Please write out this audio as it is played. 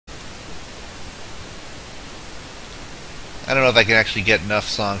I don't know if I can actually get enough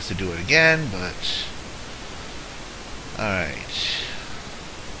songs to do it again, but... Alright.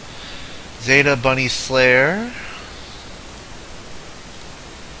 Zeta Bunny Slayer.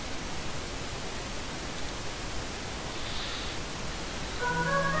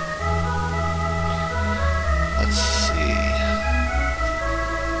 Let's see.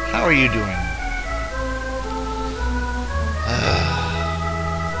 How are you doing?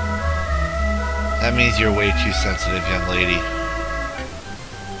 That means you're way too sensitive, young lady.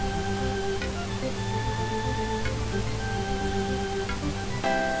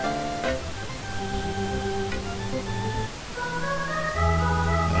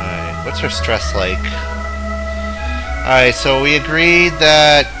 Alright, what's her stress like? Alright, so we agreed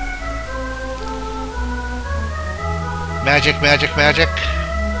that... Magic. Magic.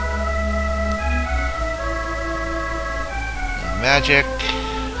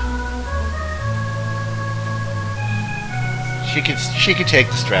 She could take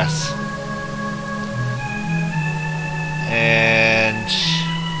the stress. And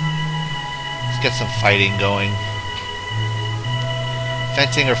let's get some fighting going.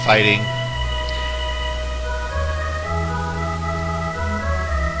 Fencing or fighting?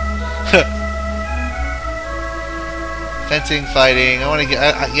 Fencing, fighting. I want to get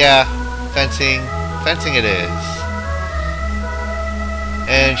yeah, fencing. Fencing it is.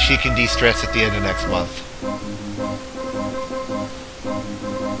 And she can de-stress at the end of next month.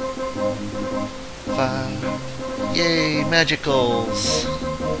 Yay, magicals!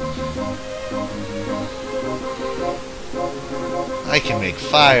 I can make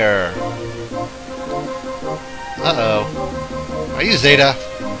fire! Uh-oh. Are you Zeta?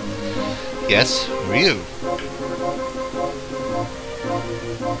 Yes, who are you?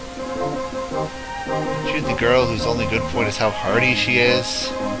 She's the girl whose only good point is how hardy she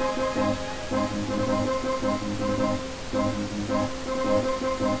is.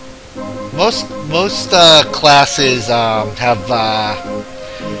 Most classes have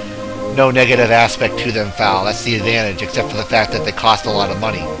no negative aspect to them, Foul. That's the advantage, except for the fact that they cost a lot of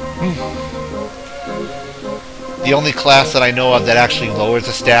money. The only class that I know of that actually lowers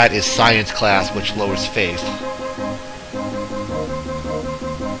the stat is Science class, which lowers Faith.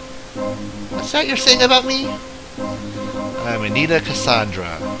 What's that you're saying about me? I'm Anita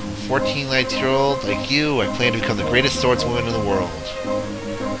Cassandra. 14 19-year-old like you, I plan to become the greatest swordswoman in the world.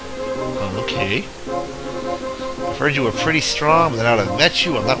 Okay. I've heard you were pretty strong, but now that I've met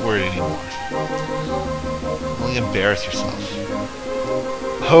you, I'm not worried anymore. Only embarrass yourself.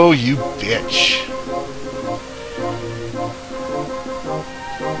 Oh, you bitch.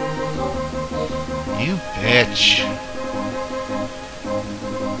 You bitch.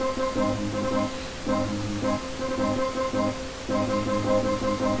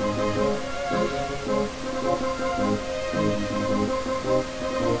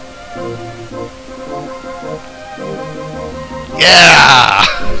 Yeah!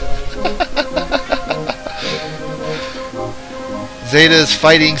 Zeta's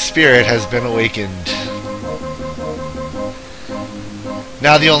fighting spirit has been awakened.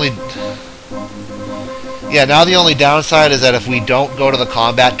 Now the only downside is that if we don't go to the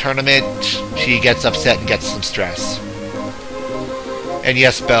combat tournament, she gets upset and gets some stress. And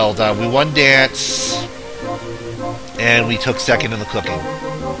yes, Belle, we won dance, and we took second in the cooking.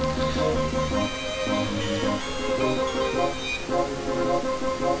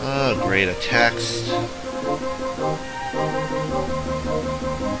 Oh, great, a text.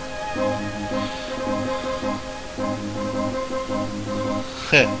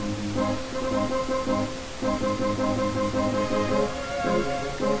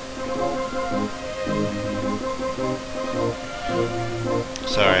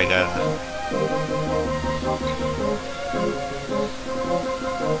 Sorry, I gotta...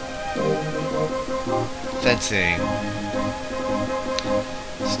 Fencing.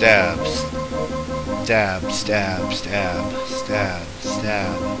 Stab. Stab, stab, stab, stab,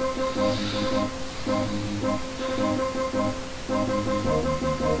 stab.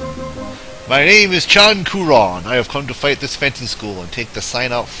 My name is Chan Kuron. I have come to fight this fencing school and take the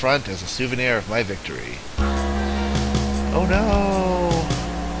sign out front as a souvenir of my victory. Oh no!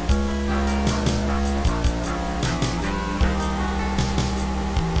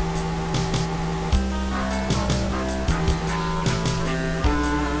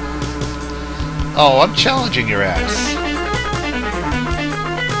 Oh, I'm challenging your ass.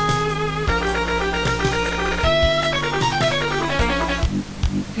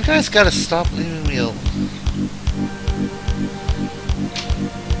 You guys gotta stop leaving me alone.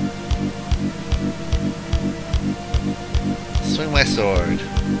 Swing my sword.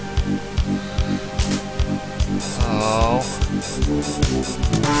 Oh. Oh.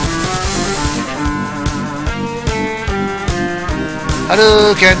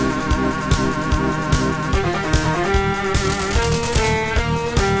 Hadouken!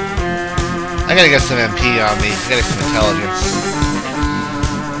 I gotta get some MP on me. I gotta get some intelligence.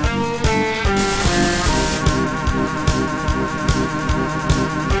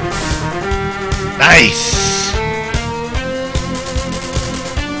 Nice!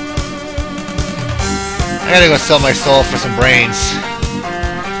 I gotta go sell my soul for some brains.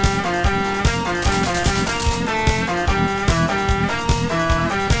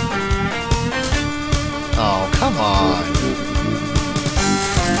 Oh, come on.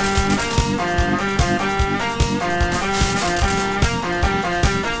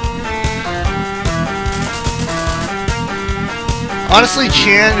 Honestly,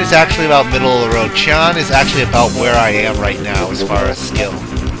 Chan is actually about middle of the road. Chan is actually about where I am right now as far as skill.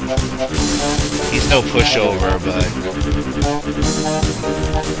 He's no pushover, but...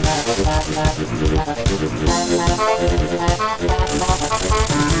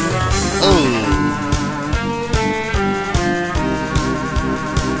 Ooh.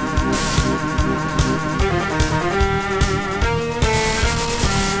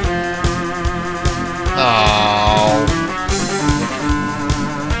 Oh.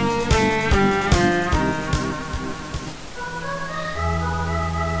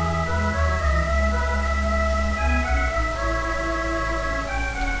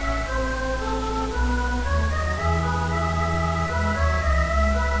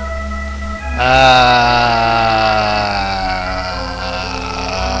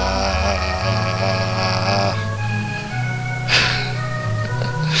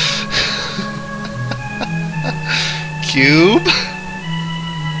 Cube?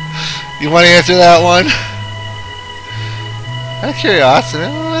 You want to answer that one? Out of curiosity,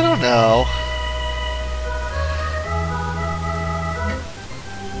 I don't know.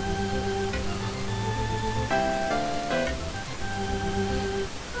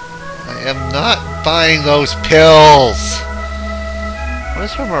 I am not buying those pills. What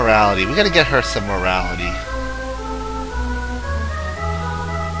is her morality? We gotta get her some morality.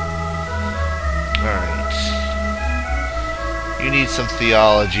 Alright. You need some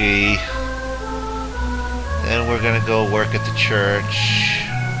theology. Then we're gonna go work at the church.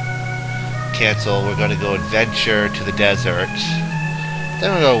 Cancel. We're gonna go adventure to the desert.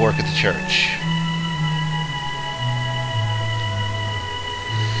 Then we're gonna work at the church.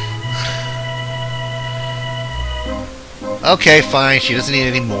 Okay, fine. She doesn't need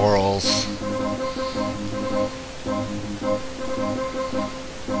any morals.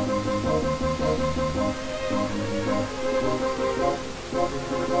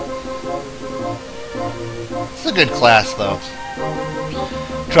 It's a good class, though.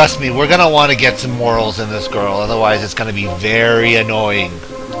 Trust me, we're gonna want to get some morals in this girl, otherwise it's gonna be very annoying.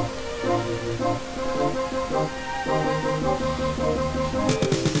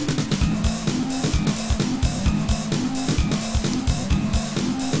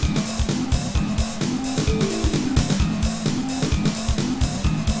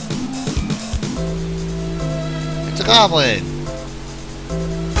 It's a goblin!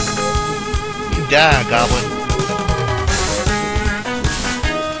 You die, goblin.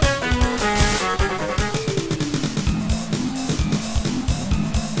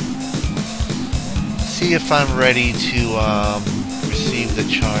 See if I'm ready to receive the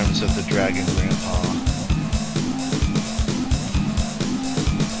charms of the Dragon Grandpa.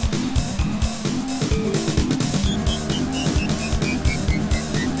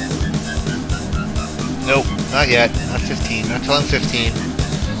 Nope, not yet. Not 15. Not till I'm 15.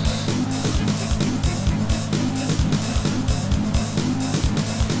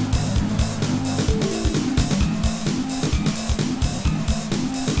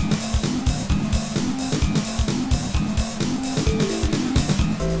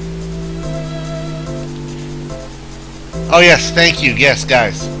 Oh yes, thank you. Yes,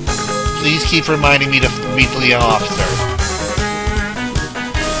 guys. Please keep reminding me to meet the young officer.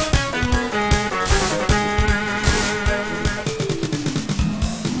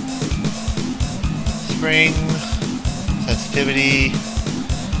 Spring. Sensitivity.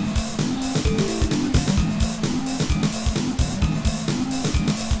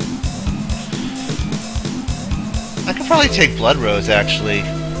 I could probably take Blood Rose, actually.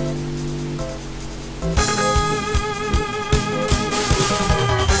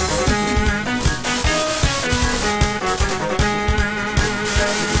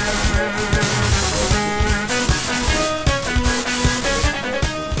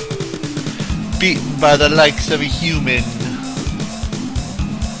 Beaten by the likes of a human.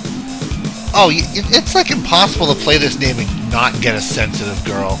 Oh, it's like impossible to play this game and not get a sensitive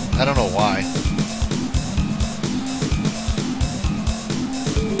girl. I don't know why.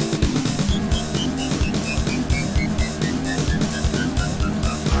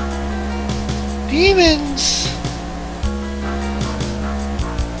 Demons!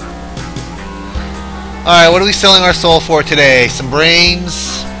 Alright, what are we selling our soul for today? Some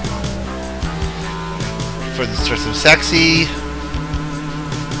brains. For some sexy.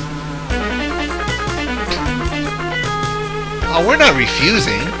 Oh, we're not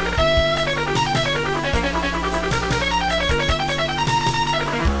refusing.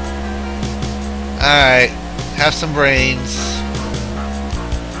 Alright, have some brains.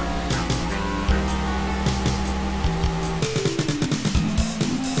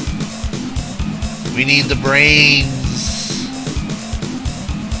 We need the brains.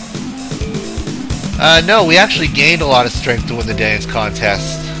 No, we actually gained a lot of strength to win the dance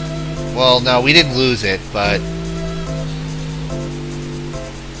contest. Well, no, we didn't lose it, but...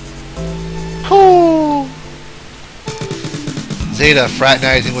 Cool! Zeta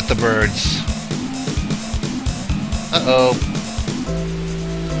fraternizing with the birds. Uh-oh.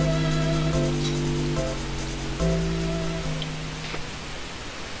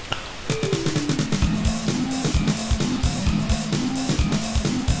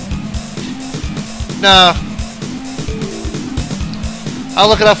 No. I'll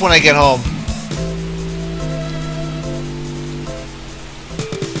look it up when I get home.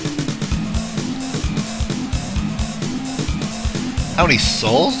 How many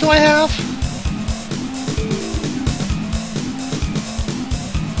souls do I have?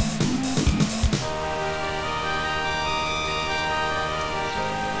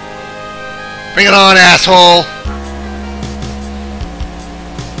 Bring it on, asshole!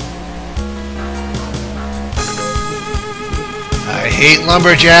 I hate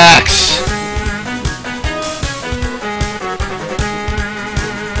lumberjacks!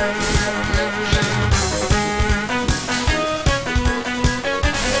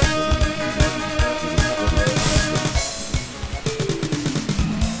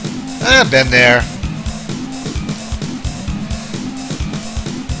 I've been there.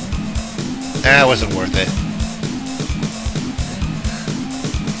 That wasn't worth it.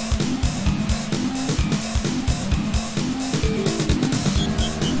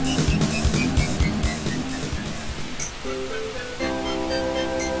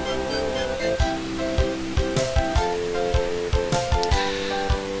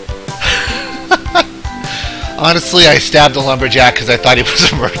 Honestly, I stabbed the lumberjack because I thought he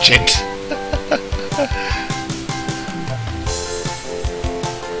was a merchant.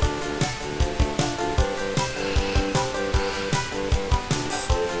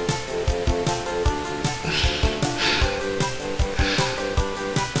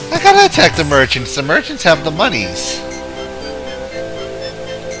 I gotta attack the merchants. The merchants have the monies.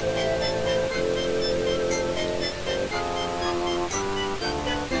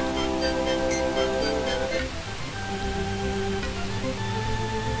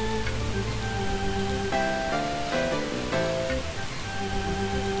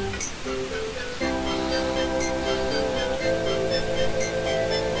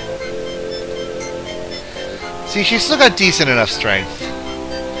 See, she's still got decent enough strength.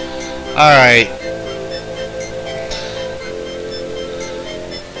 Alright.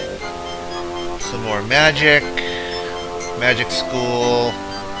 Some more magic. Magic school.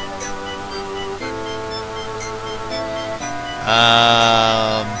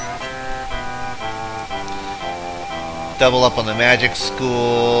 Double up on the magic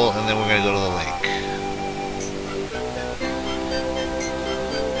school, and then we're gonna go to the lake.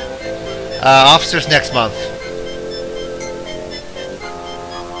 Officers next month.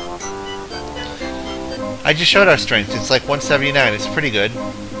 I just showed our strength. It's like 179. It's pretty good.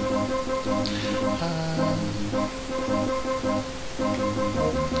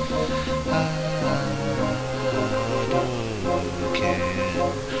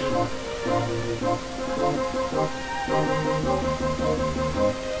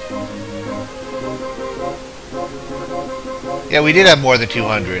 Yeah, we did have more than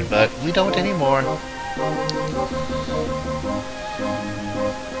 200, but we don't anymore.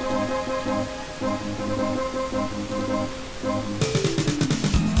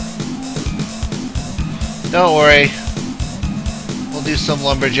 Don't worry. We'll do some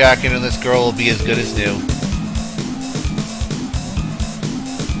lumberjacking and this girl will be as good as new.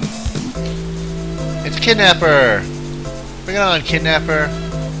 It's Kidnapper! Bring it on, Kidnapper.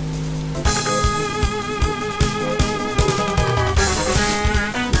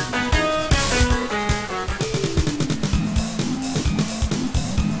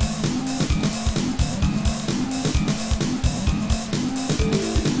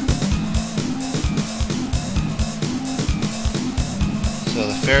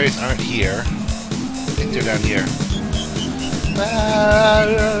 fairies aren't here. I think they're down here.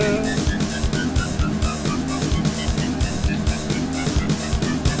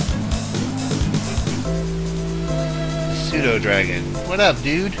 Pseudo dragon. What up,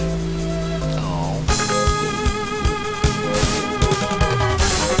 dude? Oh.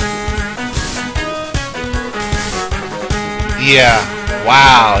 Yeah.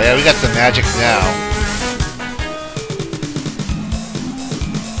 Wow. Yeah, we got some magic now.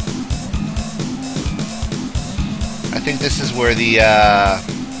 I think this is where the,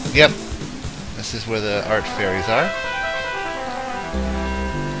 yep. This is where the art fairies are.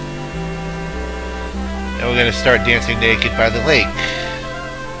 And we're going to start dancing naked by the lake.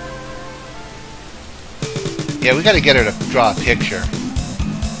 Yeah, we got to get her to draw a picture.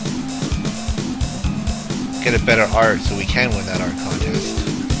 Get a better art so we can win that art contest.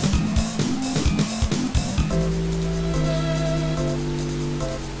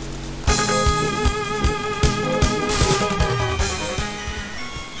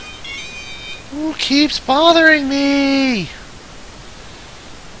 Who keeps bothering me?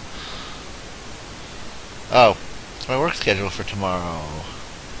 Oh, it's my work schedule for tomorrow.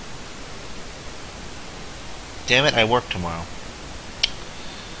 Damn it, I work tomorrow.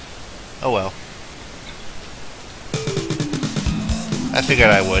 Oh well. I figured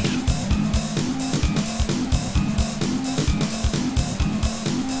I would.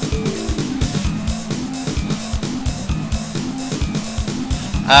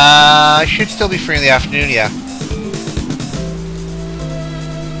 I should still be free in the afternoon, yeah.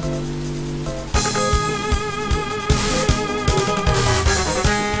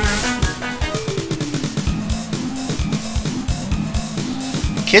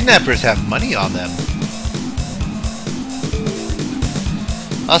 Kidnappers have money on them.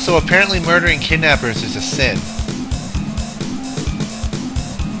 Also, apparently murdering kidnappers is a sin.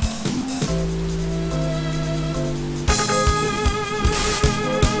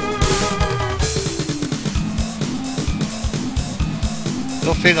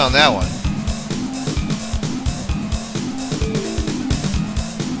 Go fig on that one.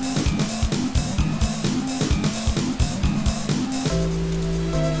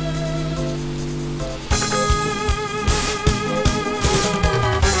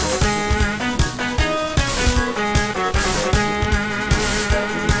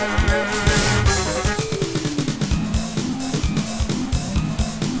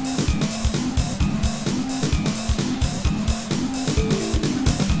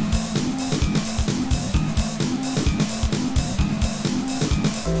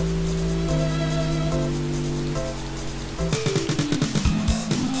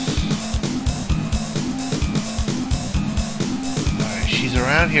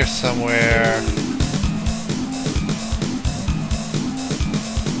 Around here somewhere.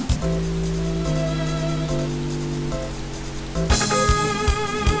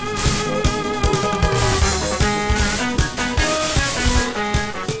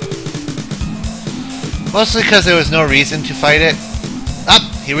 Mostly because there was no reason to fight it. Up,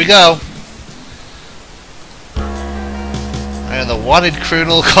 here we go. I am the wanted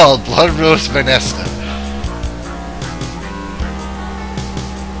criminal called Blood Rose Vanessa.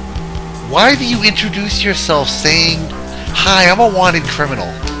 Why do you introduce yourself saying, "Hi, I'm a wanted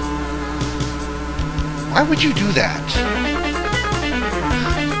criminal"? Why would you do that?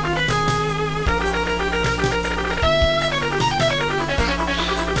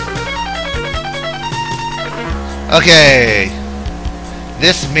 Okay.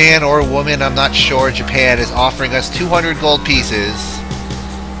 This man or woman, I'm not sure, Japan, is offering us 200 gold pieces.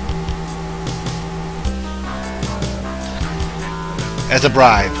 As a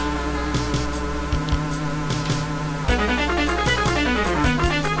bribe.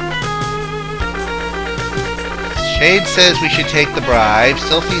 Shade says we should take the bribe.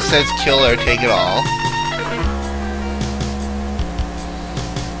 Sylphie says kill her, take it all.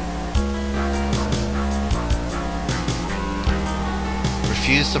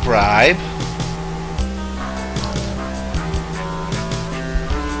 Refuse the bribe.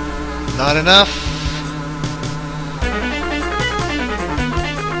 Not enough.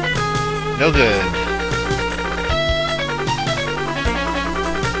 No good.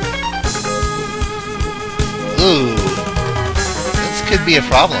 Ooh, this could be a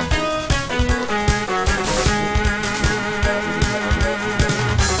problem.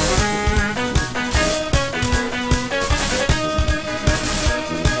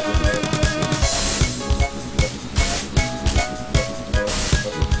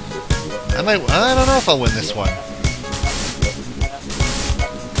 I don't know if I'll win this one.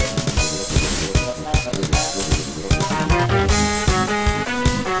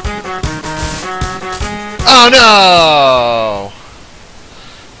 Oh no!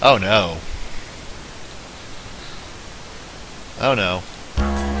 Oh no. Oh no.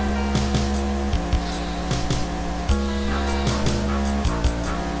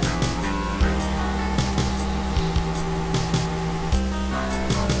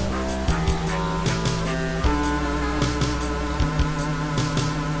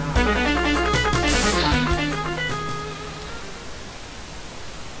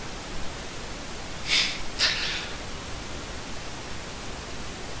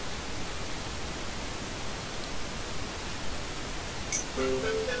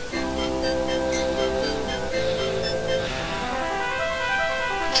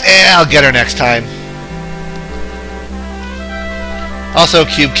 I'll get her next time. Also,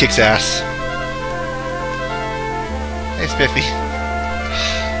 Cube kicks ass. Hey, Spiffy.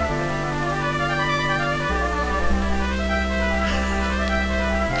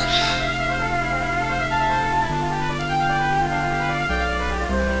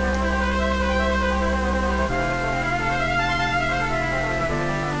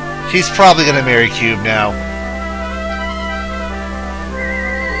 She's probably gonna marry Cube now.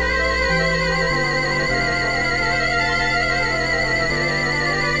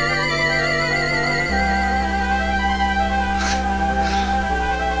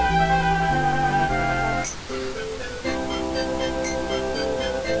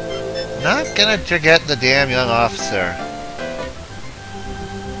 Not gonna forget the damn young officer.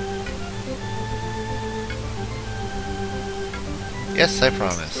 Yes, I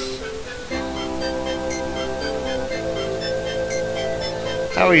promise.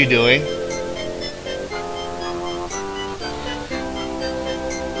 How are you doing?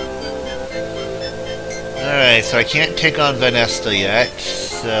 Alright, so I can't take on Vanesta yet,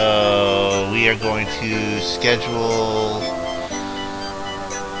 so we are going to schedule...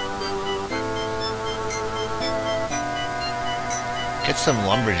 Get some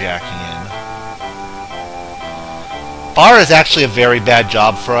lumberjacking in. Bar is actually a very bad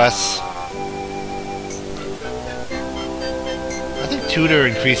job for us. I think Tutor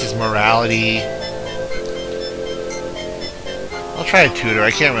increases morality. I'll try a Tutor,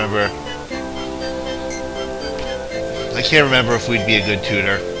 I can't remember. I can't remember if we'd be a good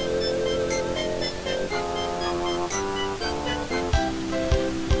Tutor.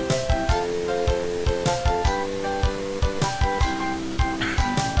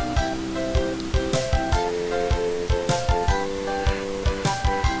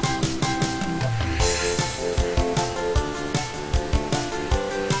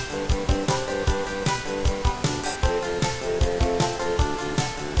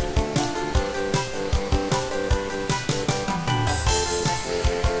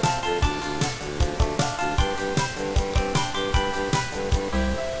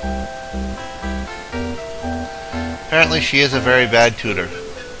 Apparently she is a very bad tutor.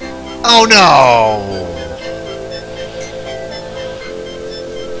 Oh no!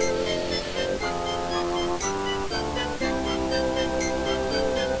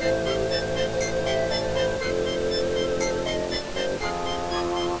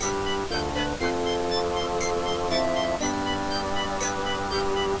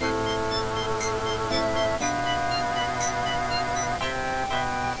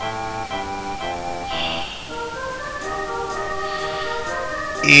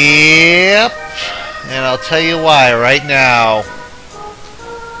 Yep, and I'll tell you why right now.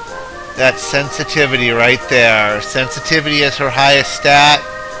 That sensitivity right there. Sensitivity is her highest stat.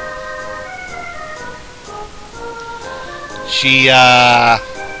 She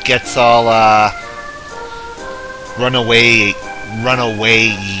gets all runaway.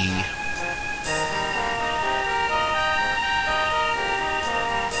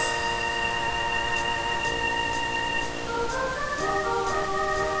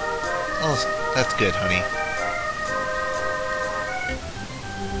 Oh, that's good, honey.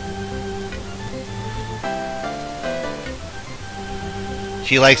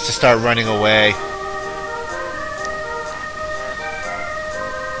 She likes to start running away.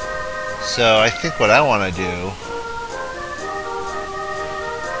 So I think what I want to do...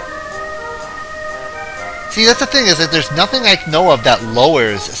 See, that's the thing, is that there's nothing I know of that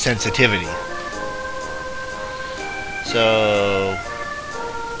lowers sensitivity. So...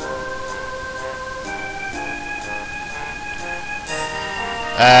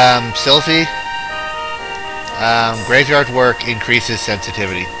 Sylphie, graveyard work increases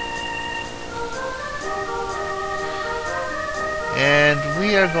sensitivity. And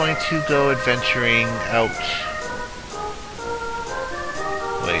we are going to go adventuring out.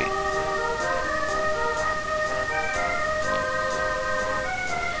 Wait.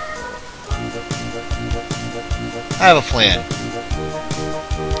 I have a plan.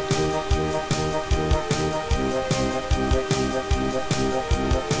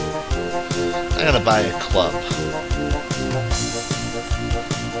 I'm gonna buy a club.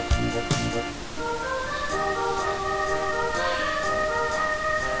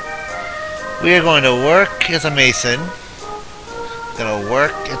 We are going to work as a mason. Going to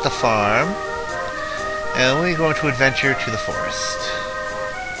work at the farm. And we're going to adventure to the forest.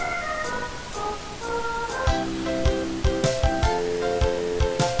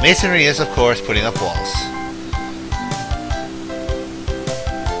 Masonry is, of course, putting up walls.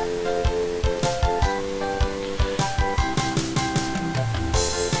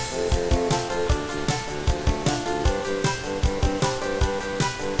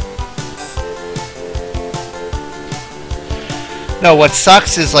 No, what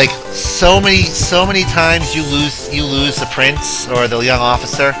sucks is like so many times you lose the prince or the young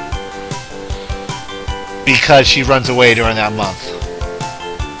officer because she runs away during that month.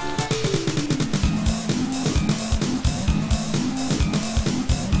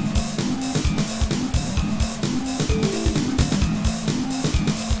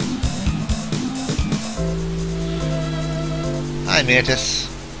 Hi, Mantis.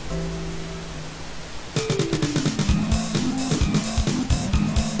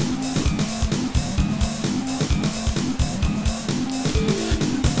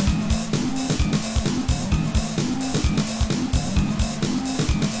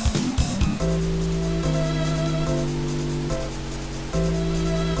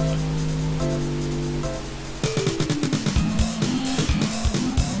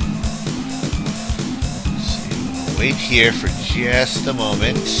 Wait here for just a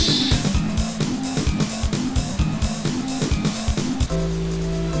moment.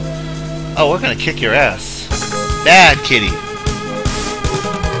 Oh, we're gonna kick your ass. Bad kitty.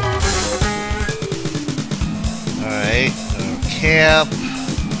 Alright, camp.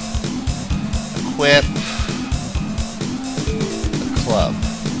 Equip. The club.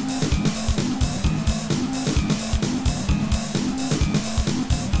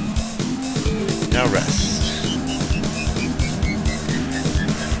 Now rest.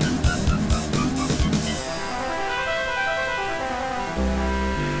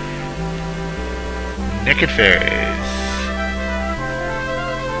 Naked fairies.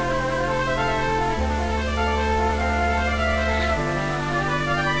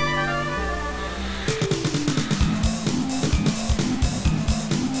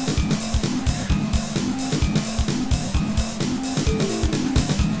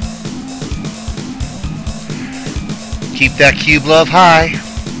 Keep that cube love high.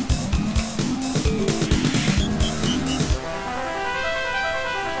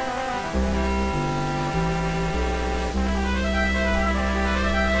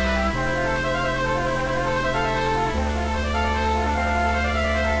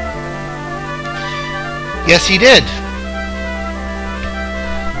 Yes, he did.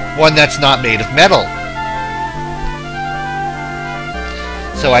 One that's not made of metal.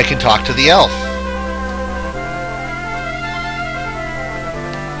 So I can talk to the elf.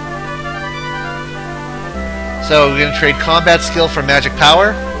 So we're going to trade combat skill for magic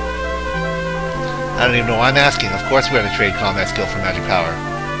power? I don't even know why I'm asking. Of course we're going to trade combat skill for magic power.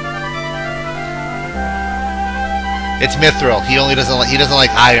 It's mithril. He doesn't like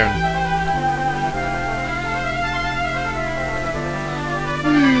iron.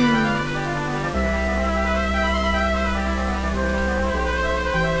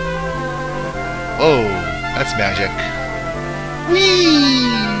 Whoa, that's magic. Whee!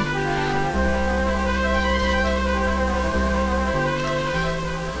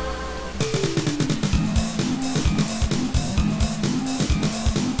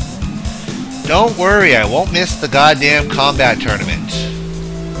 Don't worry, I won't miss the goddamn combat tournament.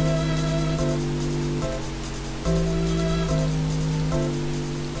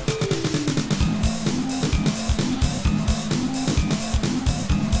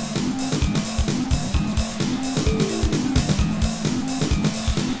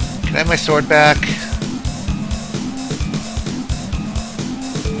 Can I have my sword back?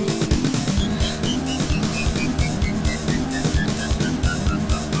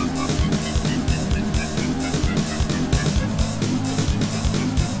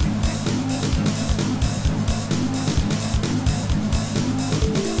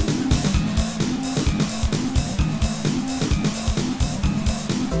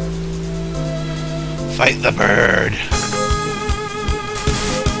 Fight the bird.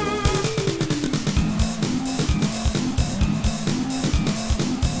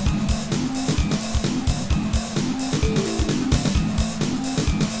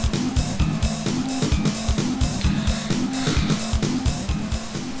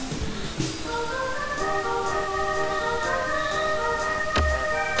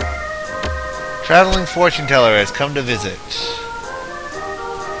 Traveling fortune teller has come to visit.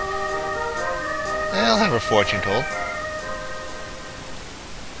 I'll have her fortune told.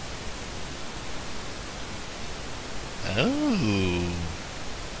 Oh.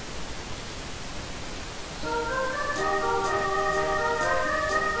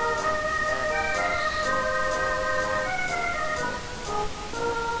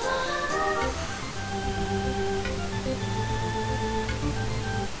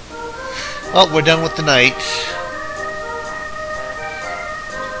 Well, we're done with the night.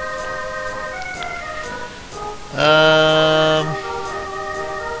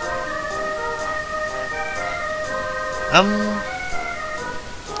 I'm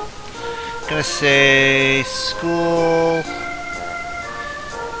gonna say school,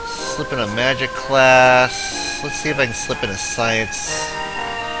 slip in a magic class. Let's see if I can slip in a science.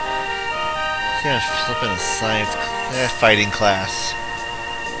 See if I can slip in a science fighting class.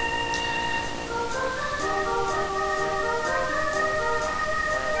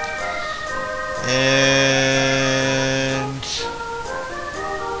 And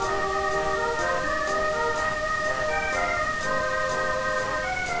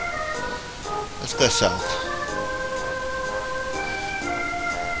let's go south.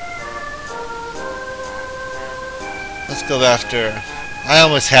 Let's go after. I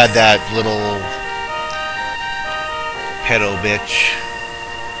almost had that little pedo bitch.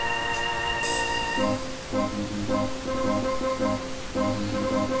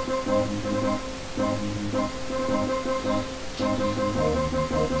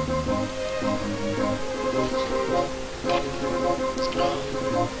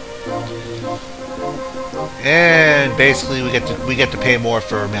 And basically we get to pay more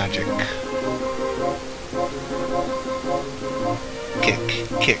for magic. Kick,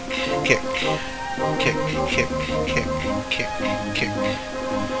 kick, kick, kick, kick, kick, kick, kick,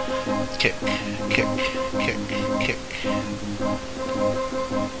 kick, kick, kick, kick.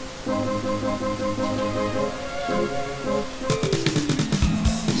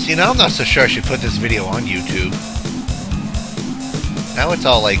 See, now I'm not so sure I should put this video on YouTube. Now it's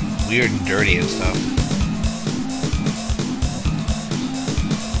all like weird and dirty and stuff.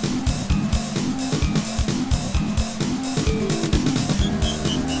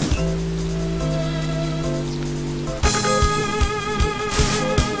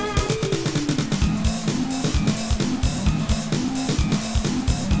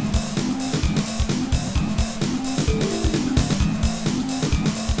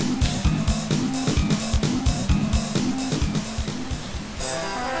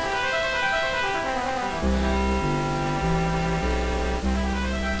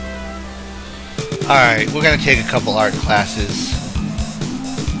 Alright, we're going to take a couple art classes.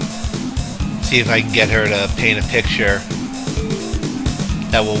 See if I can get her to paint a picture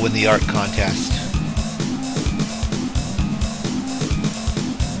that will win the art contest.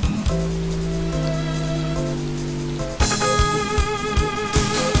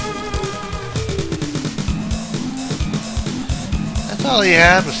 That's all he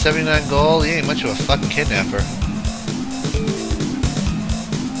had was 79 gold. He ain't much of a fucking kidnapper.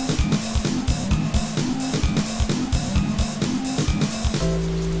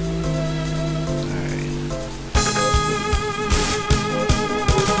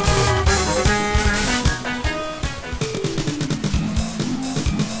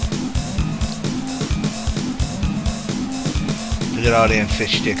 Look at all damn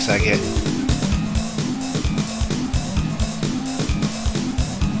fish sticks I get.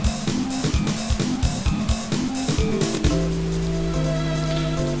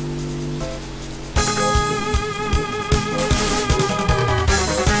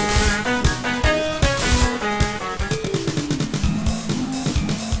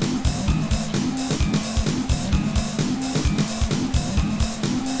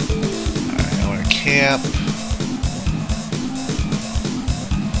 Alright, I want to camp.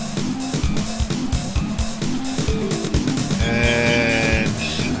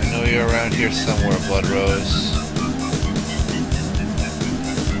 Around here somewhere, Blood Rose.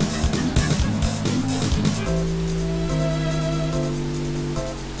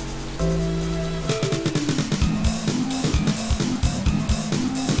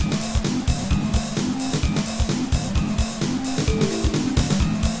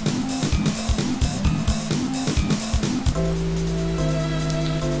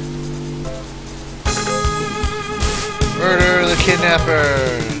 Murder the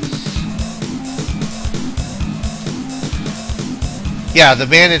kidnappers! Yeah, the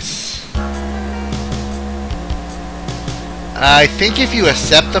bandits. I think if you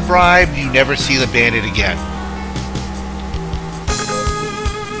accept the bribe, you never see the bandit again.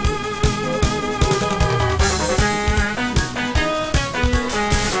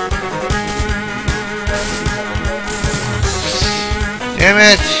 Damn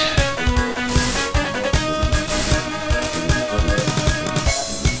it!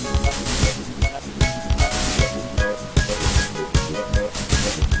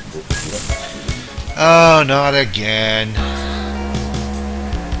 Oh, not again.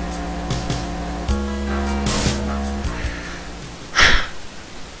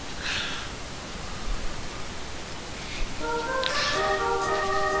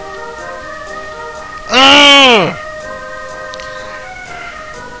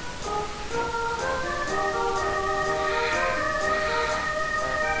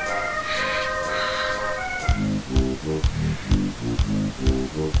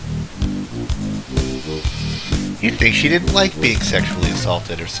 You'd think she didn't like being sexually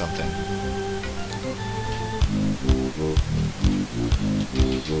assaulted or something.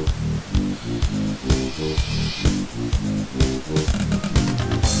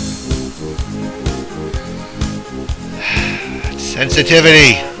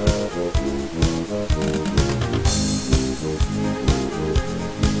 Sensitivity!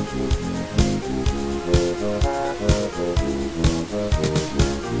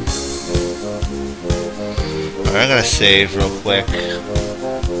 Alright, I'm gonna save real quick.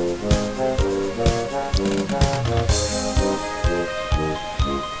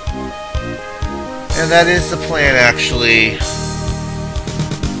 And that is the plan, actually.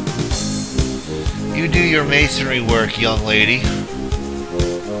 You do your masonry work, young lady.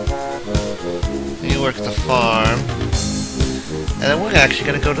 You work at the farm. And then we're actually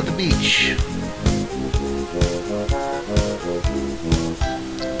gonna go to the beach.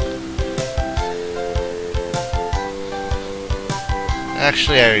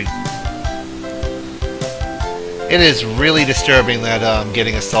 Actually, it is really disturbing that I'm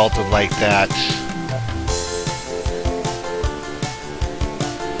getting assaulted like that.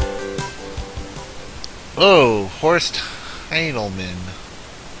 Oh, Horst Heidelman.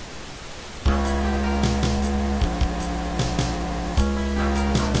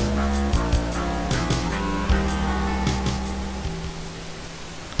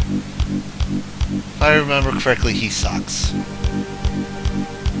 If I remember correctly, he sucks.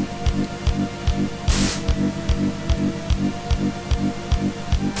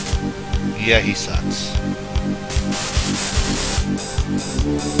 Yeah, he sucks.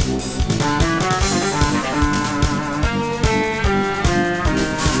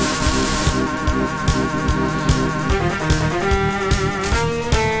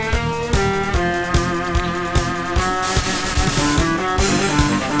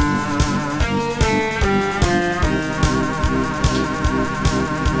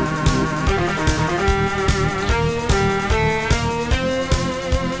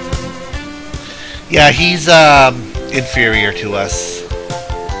 Yeah, he's inferior to us.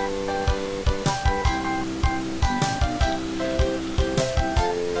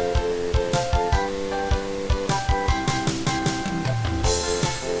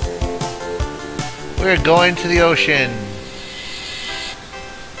 We're going to the ocean.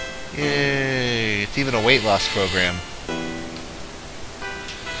 Yay, it's even a weight loss program.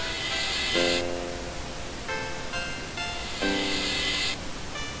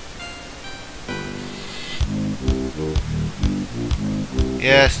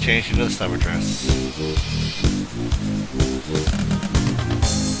 Yes, change into the summer dress.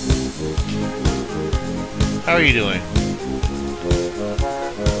 How are you doing?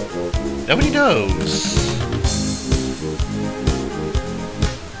 Nobody knows.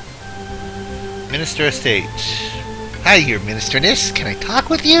 Minister Estate. Hi, your ministerness. Can I talk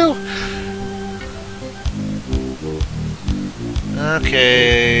with you?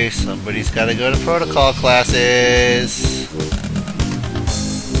 Okay, somebody's got to go to protocol classes.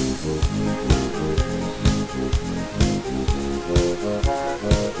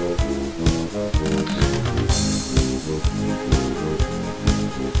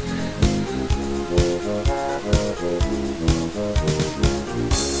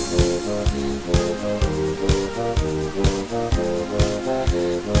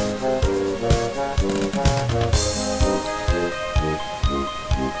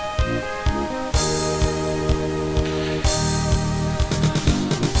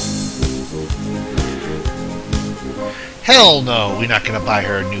 Hell no, we're not going to buy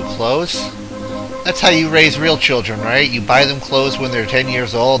her new clothes. That's how you raise real children, right? You buy them clothes when they're 10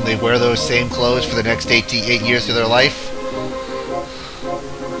 years old and they wear those same clothes for the next 8 years of their life.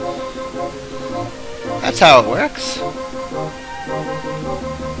 That's how it works.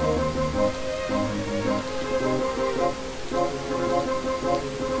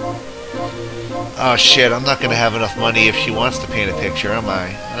 Oh shit, I'm not going to have enough money if she wants to paint a picture, am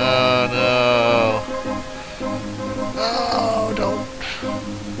I? Oh no. Oh, don't.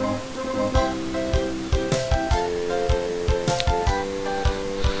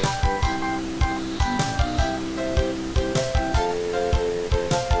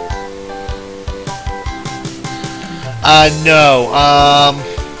 No,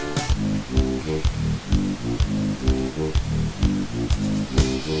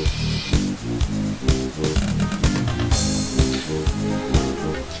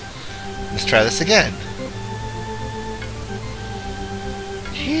 let's try this again.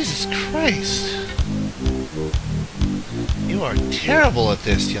 Jesus Christ. You are terrible at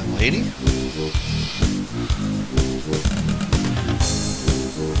this, young lady.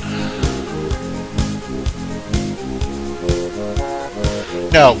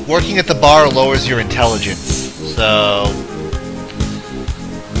 No, working at the bar lowers your intelligence, so...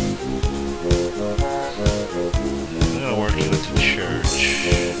 I'm working with the church.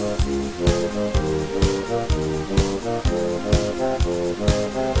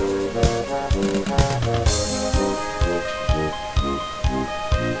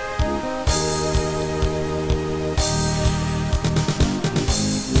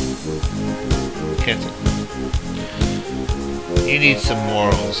 Cancel. You need some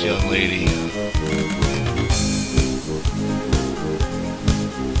morals, young lady.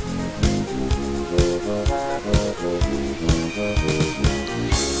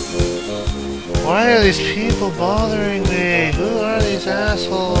 Why are these people bothering me? Who are these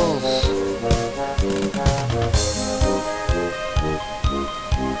assholes?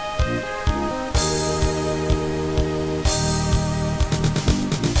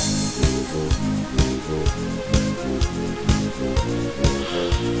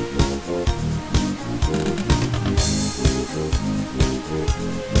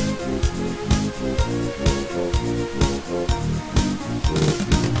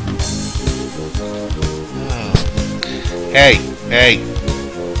 Hey, hey.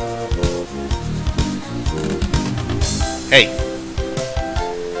 Hey.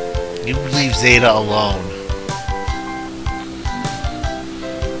 You leave Zeta alone.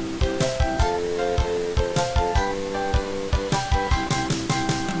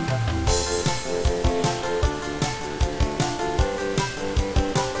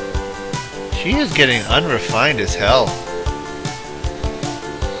 She is getting unrefined as hell.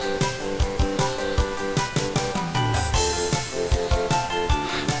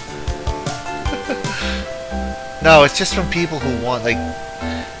 No, it's just from people who want, like,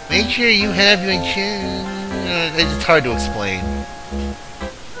 make sure you have your chin. It's hard to explain.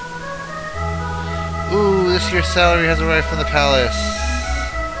 Ooh, this year's salary has arrived from the palace.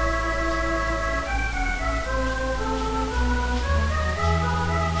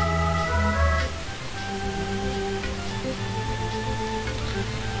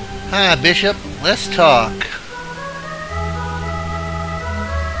 Hi, Bishop. Let's talk.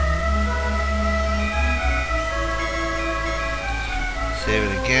 Save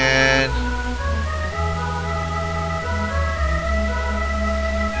it again.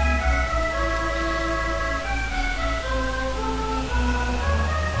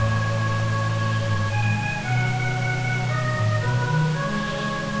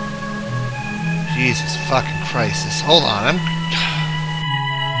 Jesus fucking Christ. Hold on.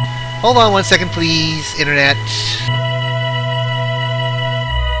 Hold on 1 second, please, Internet.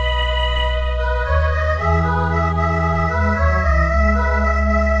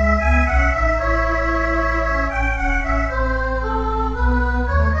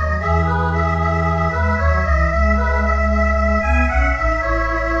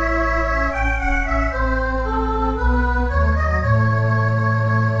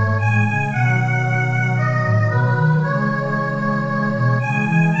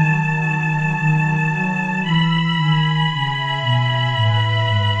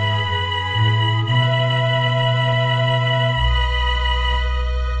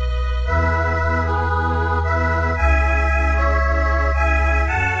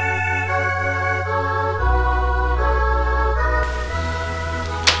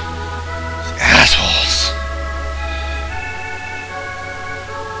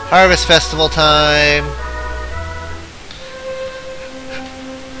 Harvest Festival time.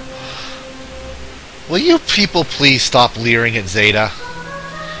 Will you people please stop leering at Zeta?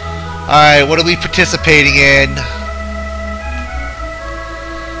 Alright, what are we participating in?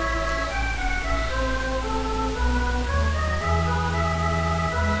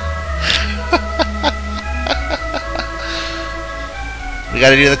 We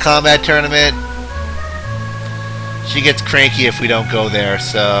gotta do the combat tournament. She gets cranky if we don't go there,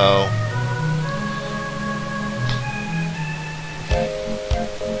 so...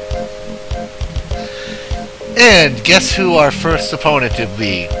 And guess who our first opponent would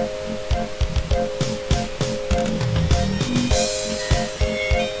be?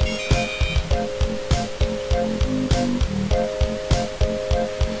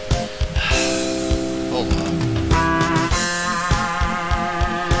 Hold on.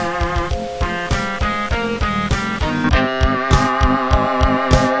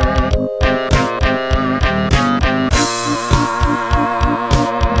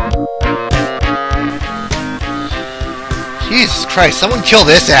 Jesus Christ, someone kill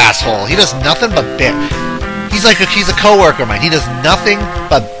this asshole. He does nothing but bitch. He's a coworker of mine. He does nothing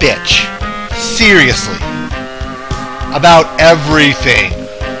but bitch. Seriously. About everything.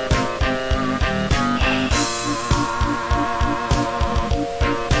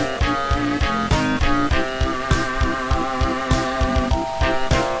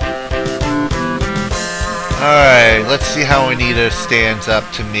 Alright, let's see how Anita stands up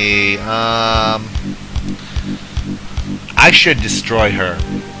to me. I should destroy her.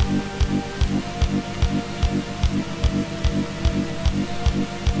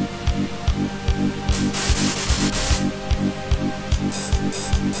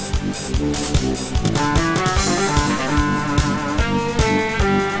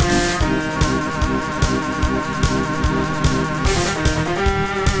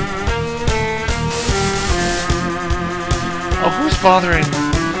 Oh, who's bothering?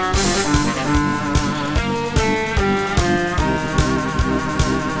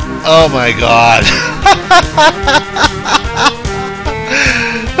 Oh my god.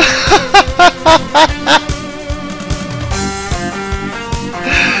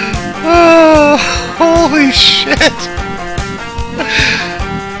 Oh, holy shit.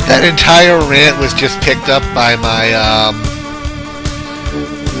 That entire rant was just picked up by my,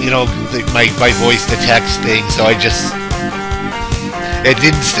 my voice to text thing, so it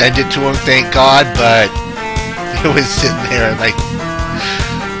didn't send it to him, thank God, but it was sitting there and like,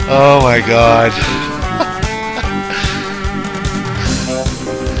 oh my god.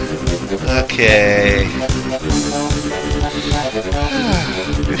 Okay.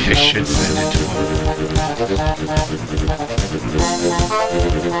 Maybe I should send it to him.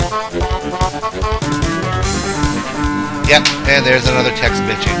 Yep, and there's another text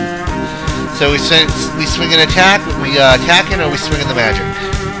bitching. So we swing an attack, we attack it, or we swing in the magic?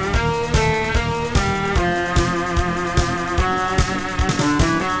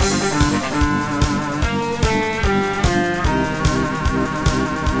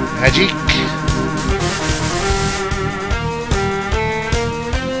 Magic.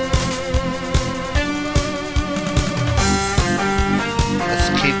 Let's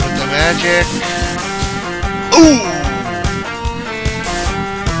keep with the magic. Ooh!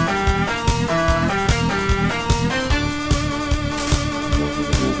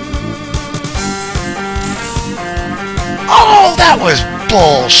 Oh, that was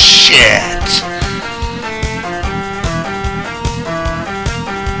bullshit!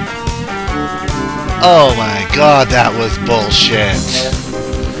 Oh my god, that was bullshit.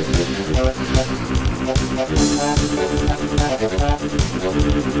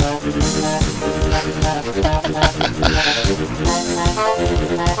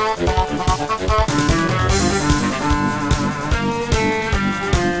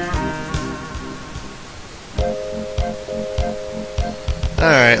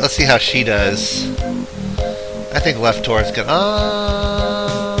 Alright, let's see how she does. I think left Tor is gonna...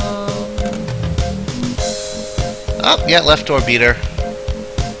 Oh, yeah, left Tor beat her.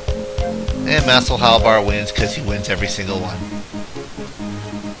 And Massel Halbar wins because he wins every single one.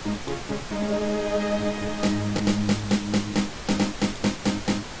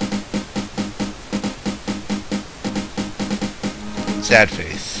 Sad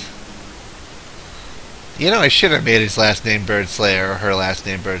face. You know, I should have made his last name Bird Slayer, or her last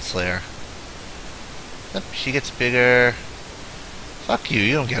name Bird Slayer. Yep, she gets bigger. Fuck you,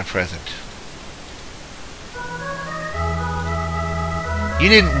 you don't get a present. You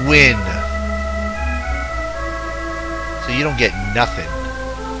didn't win. So you don't get nothing.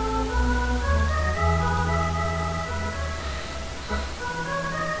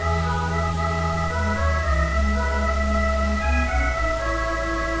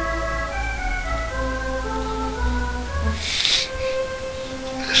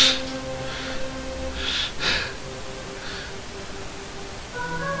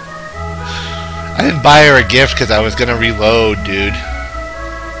 I didn't buy her a gift because I was gonna reload, dude.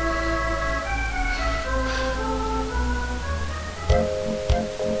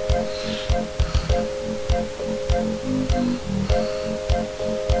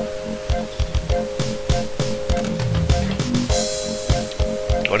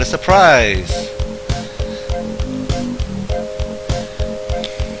 What a surprise!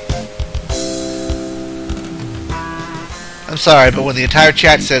 I'm sorry, but when the entire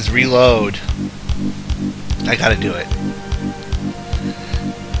chat says reload, I gotta do it.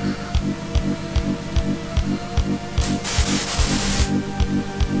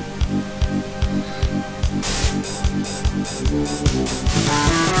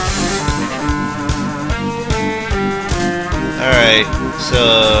 Alright,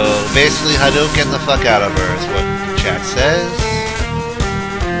 so basically Hadouken the fuck out of her is what the chat says.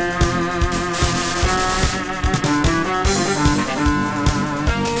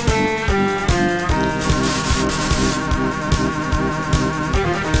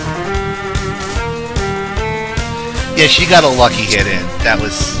 Yeah, she got a lucky hit in. That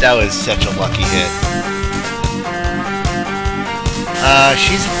was such a lucky hit.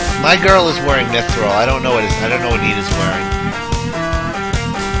 My girl is wearing Mithril. I don't know what Nita's wearing.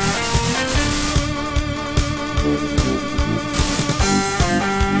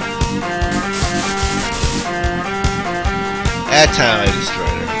 That time I destroyed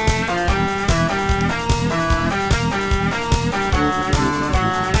her.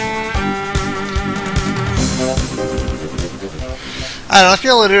 I don't know, I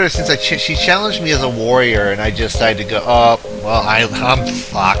feel a little since she challenged me as a warrior and I just decided to go, oh, well, I'm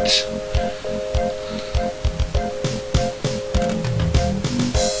fucked.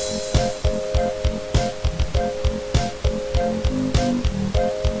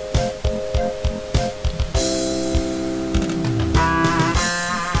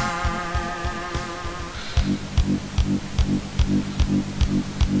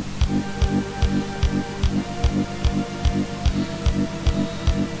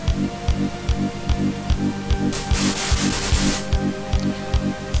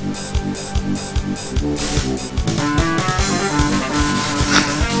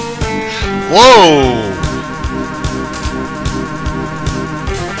 Whoa!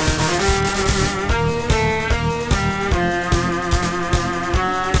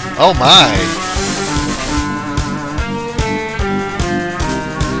 Oh my!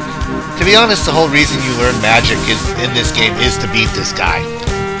 To be honest, the whole reason you learn magic in this game is to beat this guy.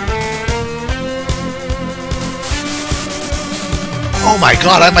 Oh my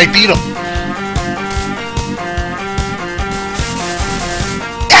god, I might beat him!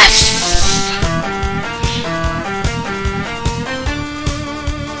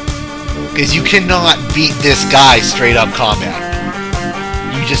 Because you cannot beat this guy straight up combat.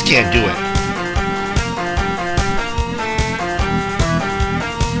 You just can't do it.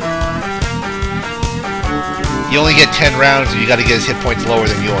 You only get 10 rounds and you gotta get his hit points lower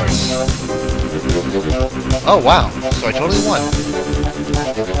than yours. Oh wow, so I totally won.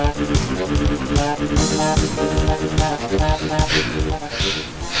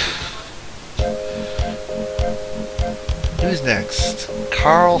 Who's next?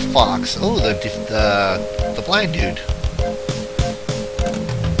 Carl Fox. Oh, the blind dude.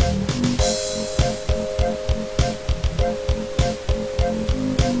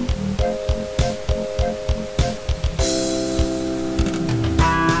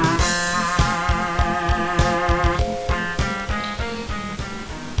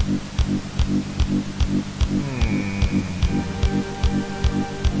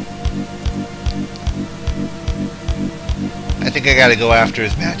 I think I gotta go after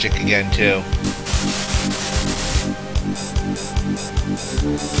his magic again, too.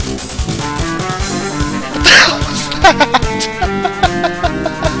 What the hell was that?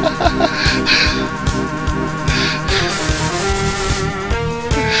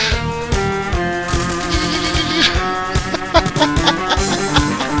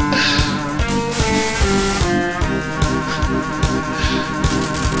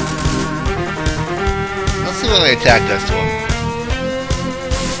 Let's see when I attack does to him.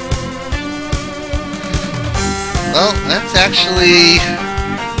 Well, that's actually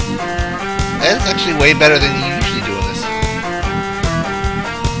way better than you usually do in this.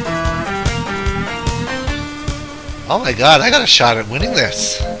 Oh my god, I got a shot at winning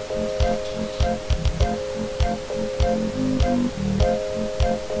this.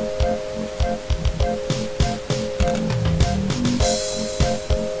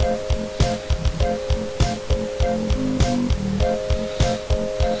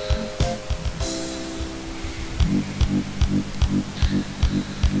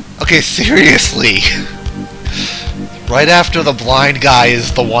 Okay, seriously. Right after the blind guy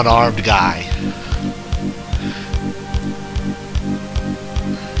is the one-armed guy.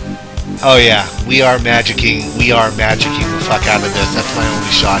 Oh yeah, we are magicking the fuck out of this. That's my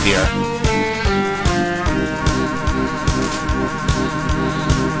only shot here.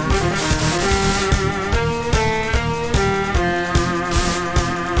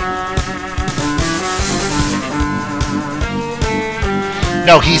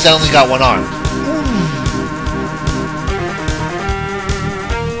 No, he's only got one arm.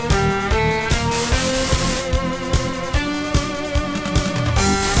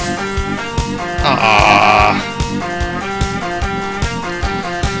 Ah.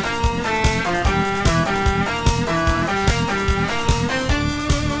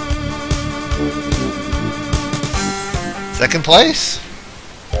 Second place?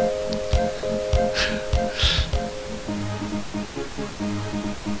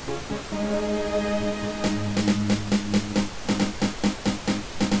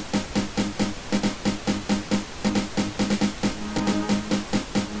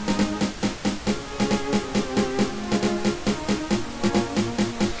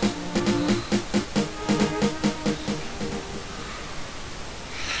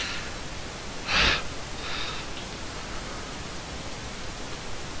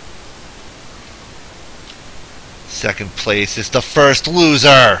 Second place is the first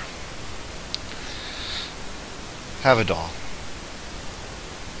loser. Have a doll.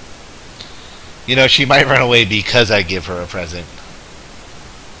 You know, she might run away because I give her a present.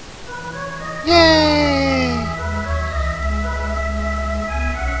 Yay!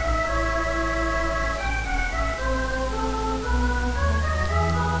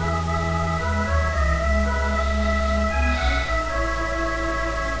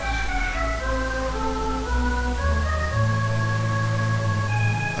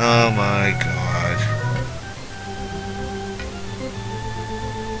 Oh my god.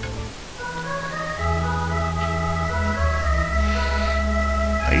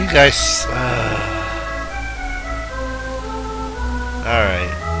 Are you guys...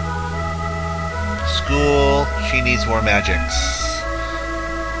 Alright. School, she needs more magics.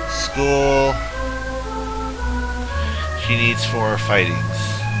 School, she needs more fightings.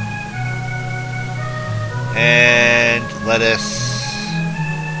 And lettuce.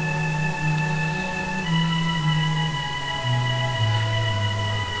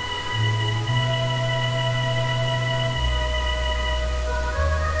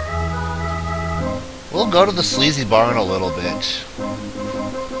 We'll go to the sleazy bar in a little bit.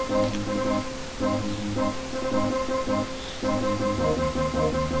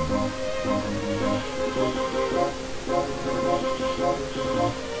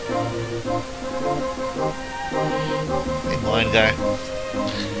 Hey, blind guy.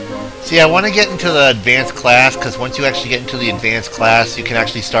 See, I want to get into the advanced class, because once you actually get into the advanced class, you can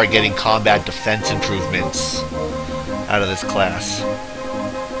actually start getting combat defense improvements out of this class.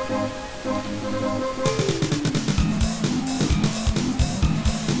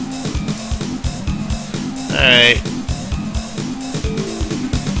 Alright.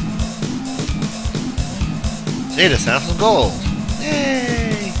 Zeta, sound some gold.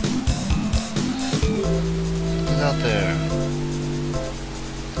 Yay! What's out there?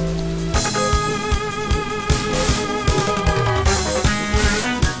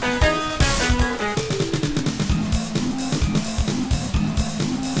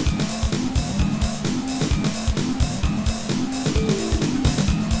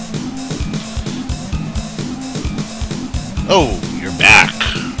 Oh, you're back.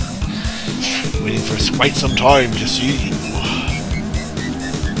 Waiting for quite some time to see you.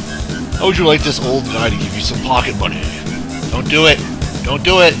 How would you like this old guy to give you some pocket money? Don't do it. Don't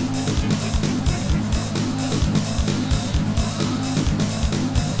do it.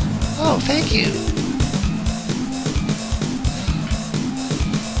 Oh, thank you.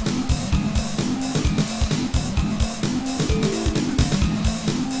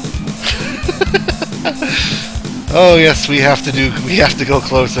 Oh yes, we have to go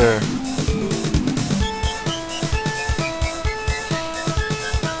closer.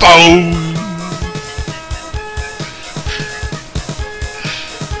 Boom!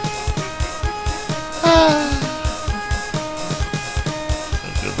 So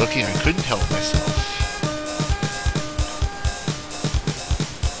good looking, I couldn't help myself.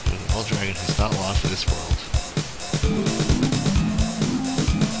 An old dragon who's not long for this world.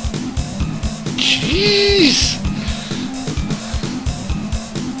 Jeez!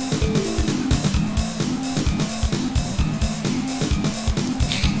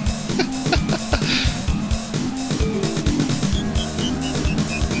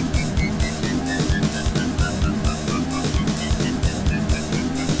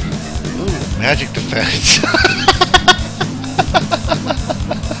 Magic defense.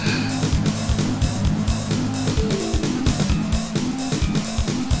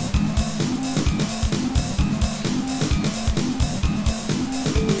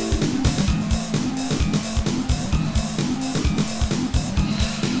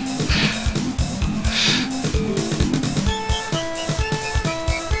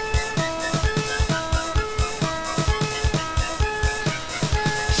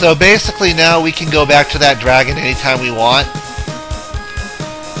 So basically now we can go back to that dragon anytime we want.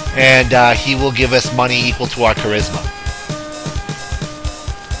 And he will give us money equal to our charisma.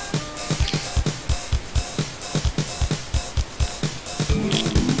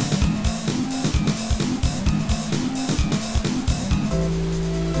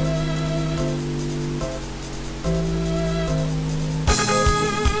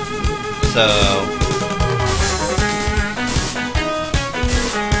 So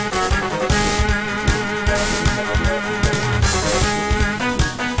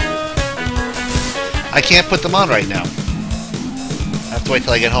I can't put them on right now. I have to wait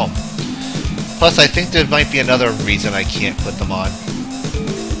till I get home. Plus, I think there might be another reason I can't put them on.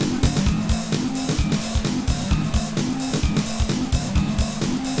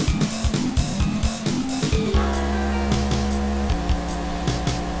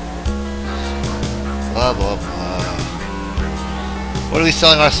 Blah, blah, blah. What are we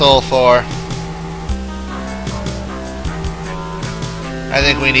selling our soul for? I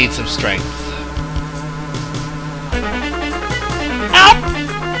think we need some strength.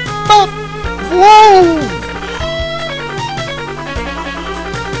 Whoa!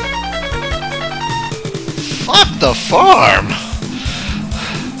 Fuck the farm!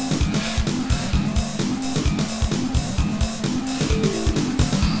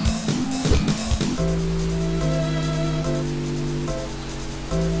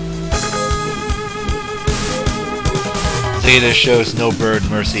 Zeta shows no bird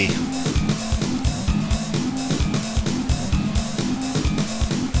mercy.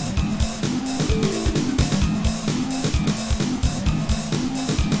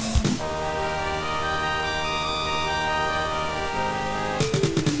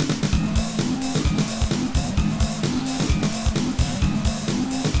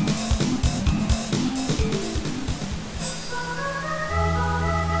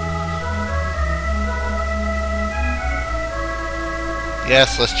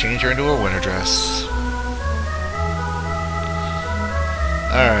 Yes, let's change her into a winter dress.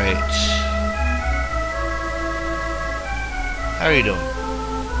 Alright. How are you doing?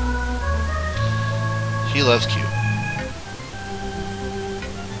 She loves Q.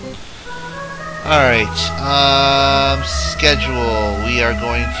 Alright, schedule. We are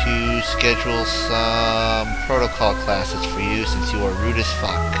going to schedule some protocol classes for you since you are rude as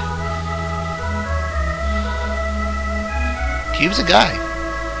fuck. Cube's a guy.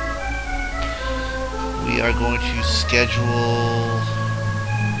 We are going to schedule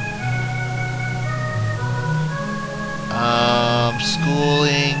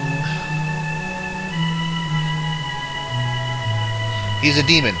schooling. He's a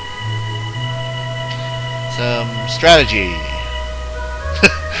demon. Some strategy.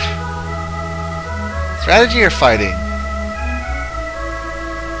 Strategy or fighting?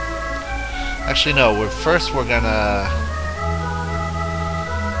 Actually, no. First, we're gonna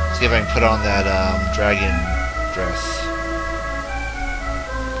see if I can put on that dragon dress.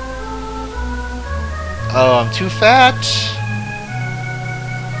 Oh, I'm too fat.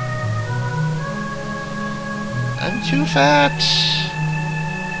 I'm too fat.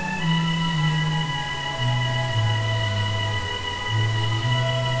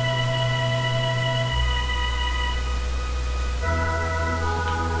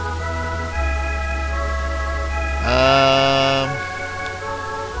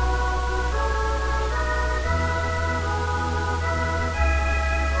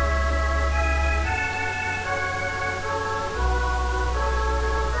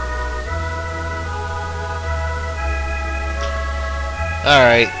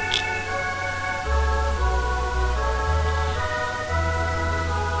 Alright.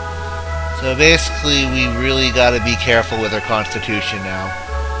 So basically, we really gotta be careful with our constitution now.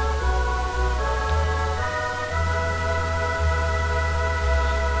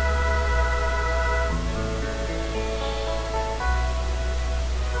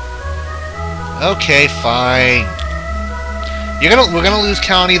 Okay, fine. We're gonna lose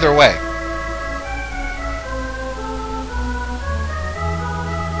count either way.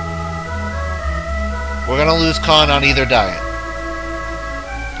 We're gonna lose con on either diet.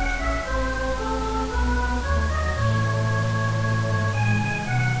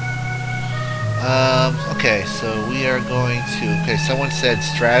 Okay, so we are going to... Okay, someone said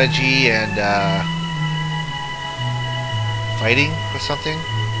strategy and fighting or something.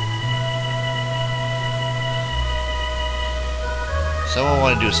 Someone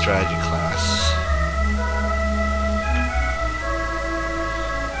want to do a strategy class.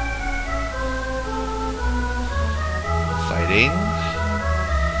 Fighting.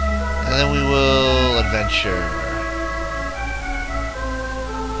 And then we will adventure.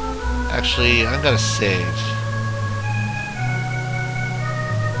 Actually, I'm gonna save.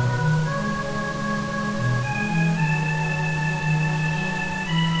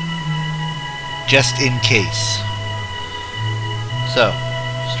 Just in case. So,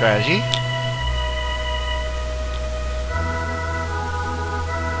 strategy.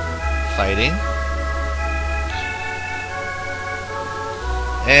 Fighting.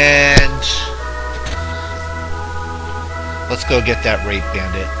 And let's go get that rape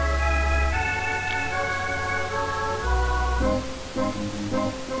bandit.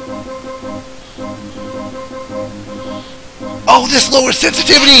 Oh, this lowers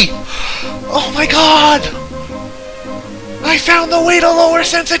sensitivity! Oh my god! I found the way to lower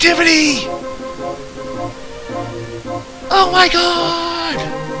sensitivity! Oh my god!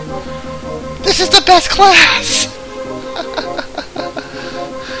 This is the best class!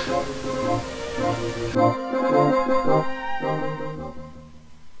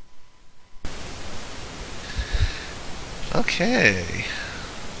 Okay.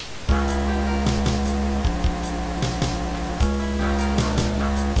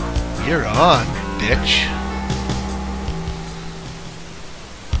 You're on, bitch.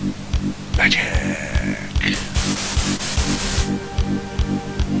 Magic.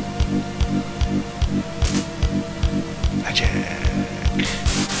 Magic.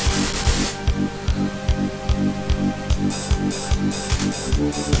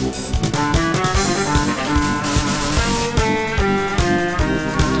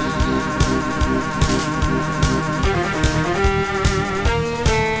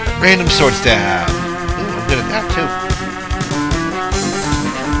 Random sword stab. Ooh, I'm good at that too.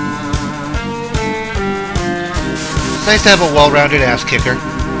 It's nice to have a well-rounded ass kicker.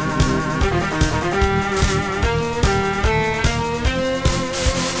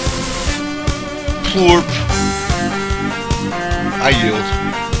 Plorp. I yield.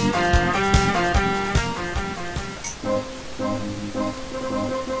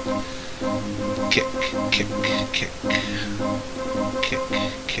 Kick, kick, kick. Kick, kick,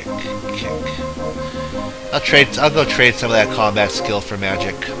 kick. I'll go trade some of that combat skill for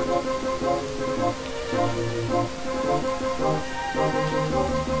magic.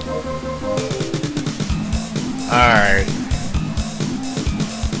 Alright.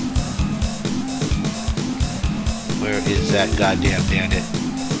 Where is that goddamn bandit?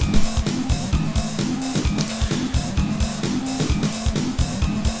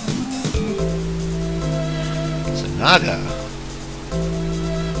 It's a Naga.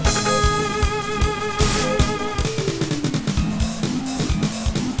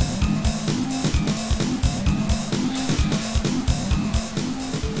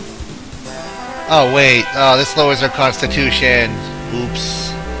 Oh wait, oh, this lowers our constitution.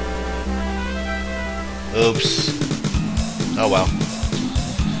 Oops. Oops. Oh well.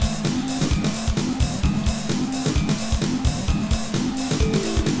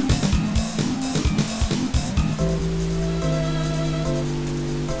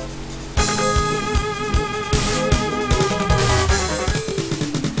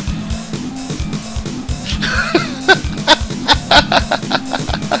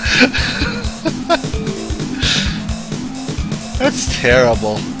 That's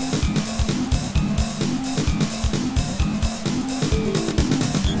terrible.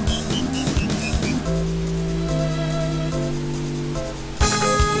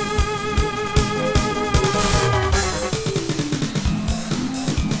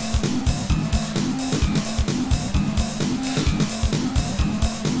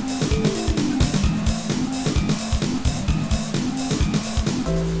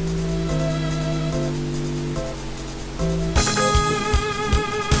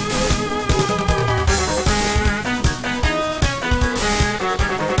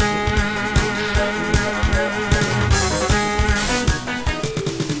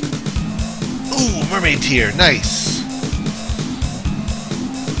 Mermaid tier, nice.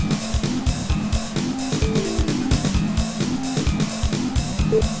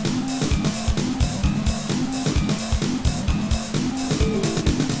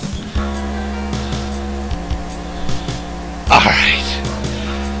 All right.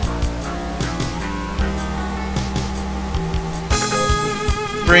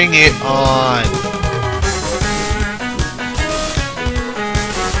 Bring it on.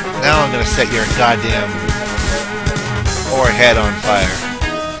 Now I'm gonna set your goddamn forehead on fire.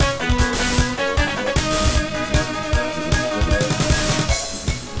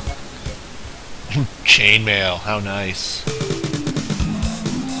 Chainmail, how nice.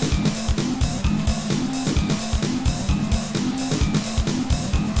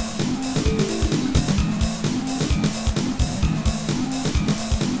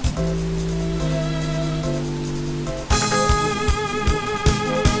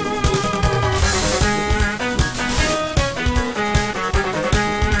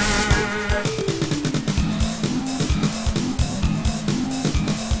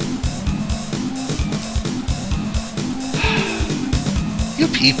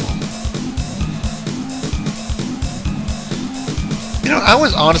 people. You know, I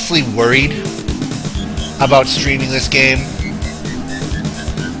was honestly worried about streaming this game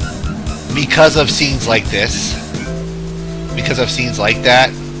because of scenes like this. Because of scenes like that.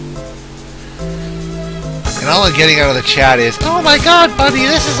 And all I'm getting out of the chat is, "Oh my god, Bunny,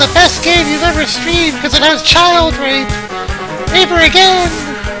 this is the best game you've ever streamed because it has child rape! Never again!"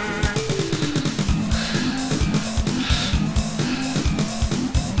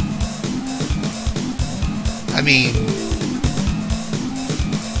 I mean...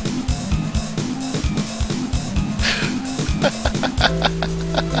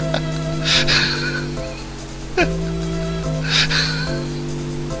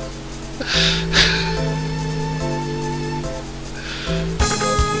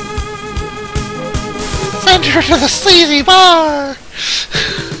 Send her to the sleazy bar!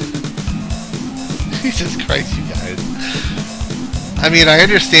 Jesus Christ, you guys. I mean, I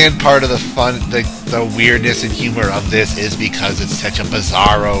understand part of the fun, the weirdness and humor of this is because it's such a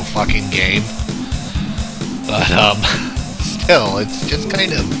bizarro fucking game. But, still, it's just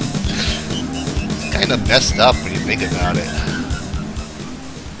kind of messed up when you think about it.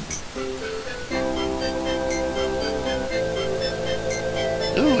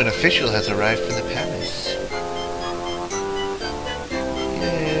 Ooh, an official has arrived from the palace.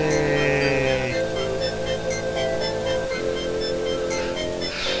 Yay!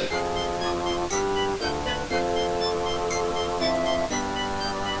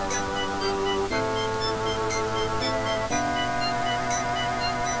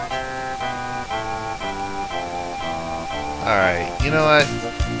 Alright, you know what?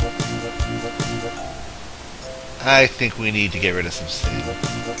 I think we need to get rid of some sin.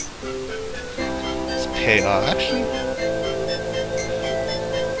 Let's pay off. Actually,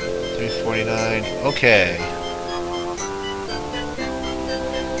 349. Okay.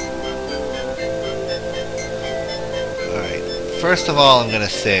 Alright. First of all, I'm going to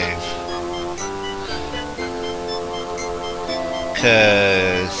save.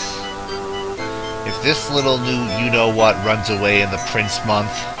 Because if this little new you-know-what runs away in the Prince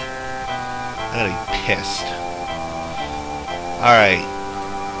month, I'm going to be pissed. Alright.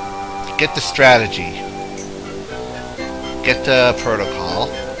 Get the strategy. Get the protocol.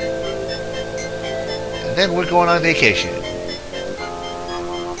 And then we're going on vacation.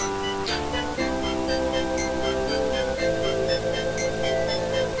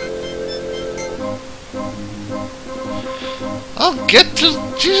 I'll get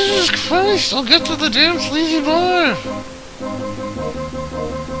to... Jesus Christ! I'll get to the damn sleazy bar!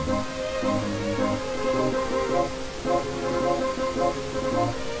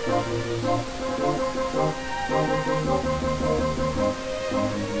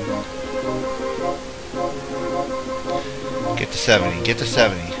 Get to 70. Get to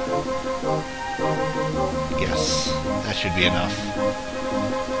 70. Yes. That should be enough.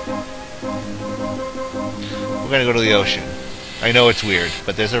 We're gonna go to the ocean. I know it's weird,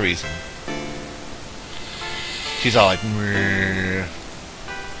 but there's a reason. She's all like... Mrr.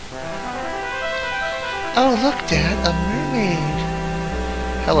 Oh, look, Dad. A mermaid.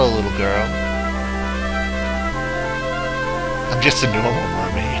 Hello, little girl. I'm just a normal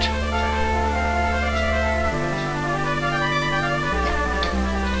mermaid.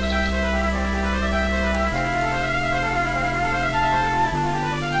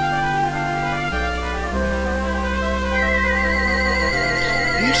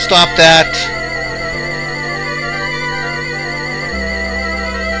 Can you stop that?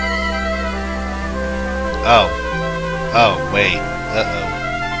 Oh. Oh, wait. Uh-oh.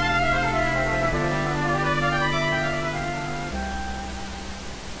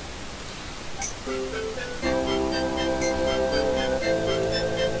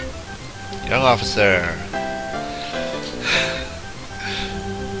 Young officer.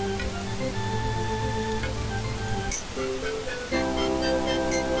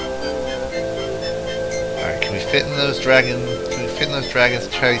 Alright, can we fit in those dragons? Can we fit in those dragons'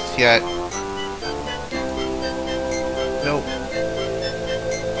 chests yet? Nope.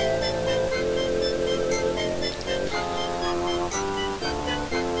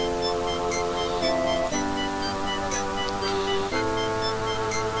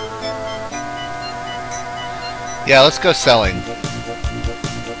 Yeah, let's go selling.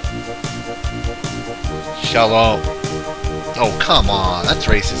 Shalom. Oh, come on. That's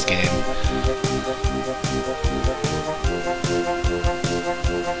racist game.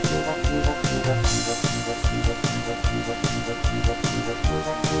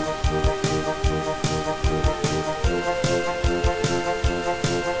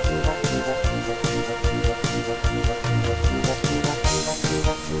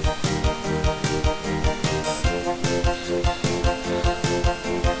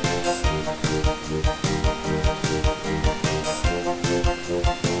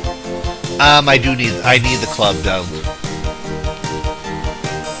 I need the club though.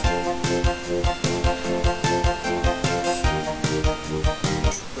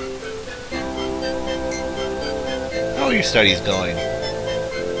 How are your studies going?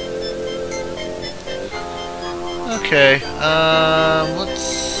 Okay,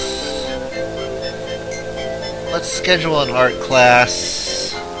 let's schedule an art class.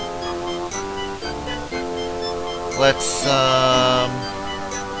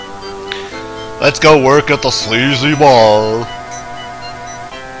 Let's go work at the sleazy bar.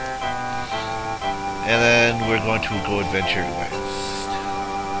 And then we're going to go adventure west.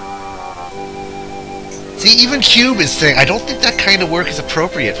 See, even Cube is saying, I don't think that kind of work is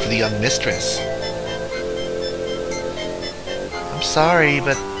appropriate for the young mistress. I'm sorry,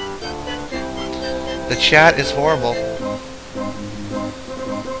 but the chat is horrible.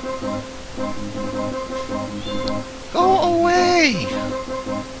 Go away!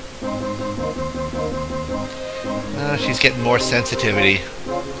 Oh, she's getting more sensitivity.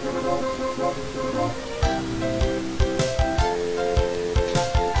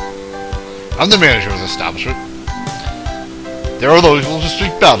 I'm the manager of the establishment. There are those who will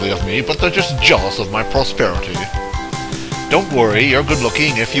speak badly of me, but they're just jealous of my prosperity. Don't worry, you're good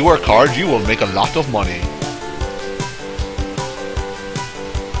looking. If you work hard, you will make a lot of money.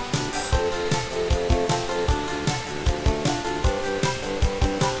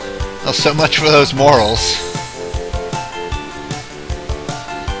 Well, so much for those morals.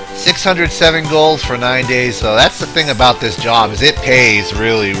 607 gold for 9 days, though. That's the thing about this job, is it pays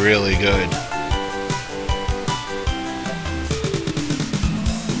really, really good.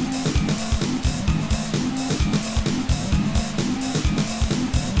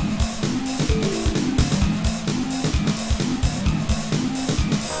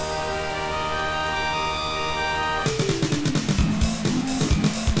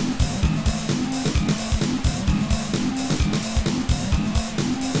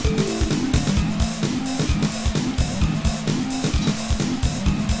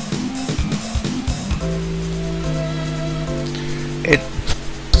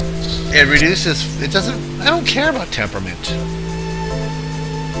 It reduces, it doesn't, I don't care about temperament.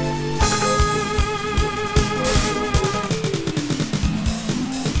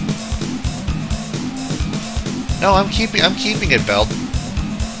 No, I'm keeping it, Belle.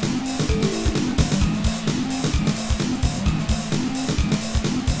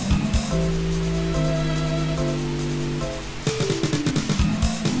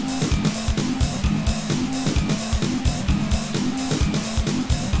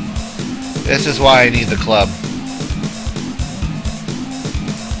 This is why I need the club.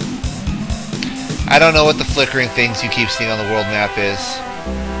 I don't know what the flickering things you keep seeing on the world map is.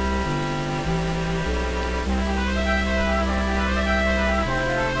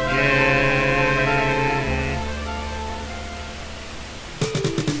 Yay.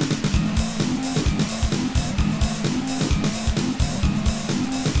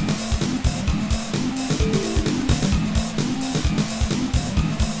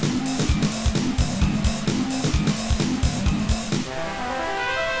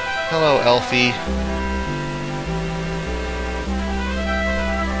 Hello, Elfie.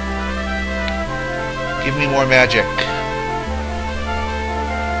 Give me more magic.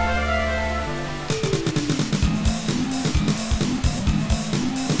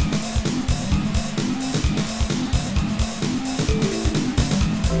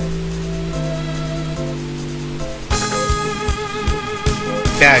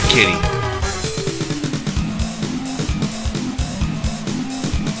 Bad kitty.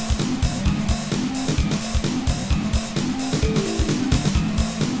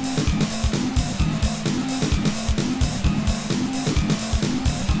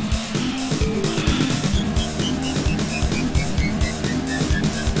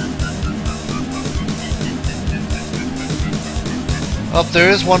 Well, there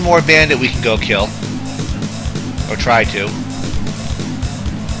is one more bandit we can go kill. Or try to.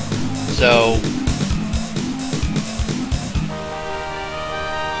 So...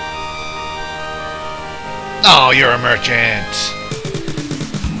 Oh, you're a merchant!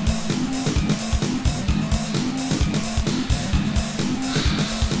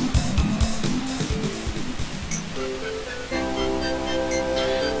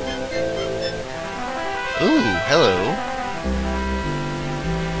 Ooh, hello.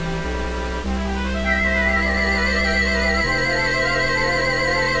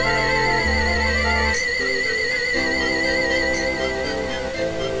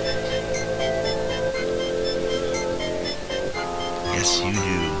 Yes, you do.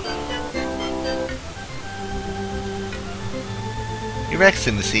 Your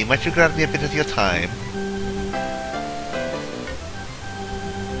Excellency, might you grant me a bit of your time?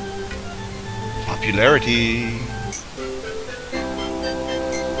 Popularity.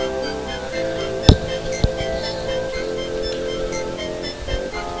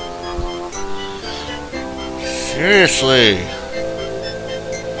 Seriously.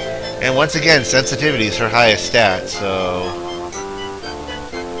 And once again, sensitivity is her highest stat, so...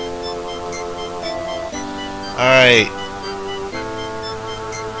 Alright.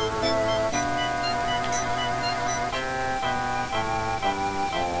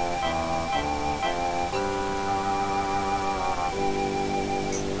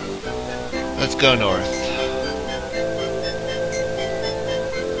 Let's go north.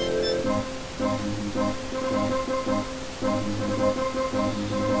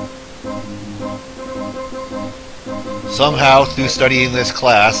 Somehow, through studying this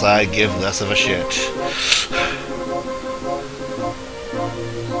class, I give less of a shit.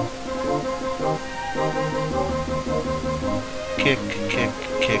 Kick, kick,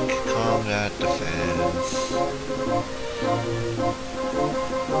 kick, combat defense.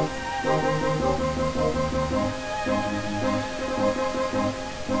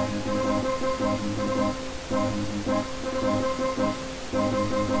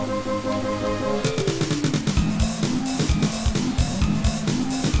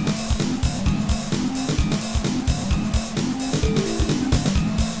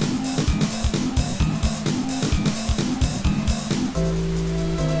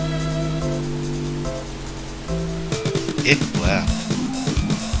 It left.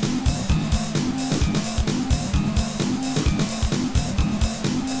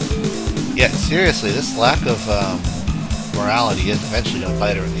 Yeah, seriously, this lack of morality is eventually going to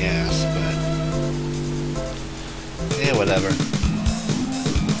bite her in the ass, but... yeah, whatever.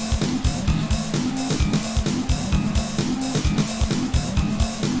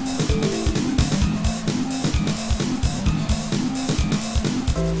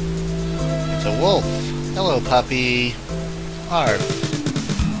 It's a wolf. Hello, puppy. Arf.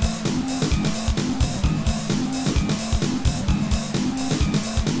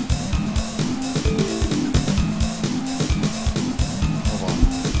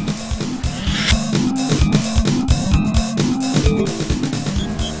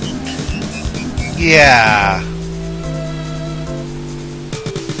 Yeah.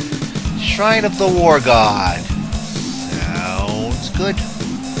 Shrine of the War God. Sounds good.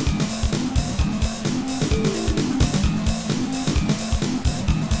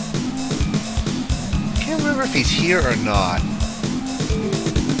 Can't remember if he's here or not.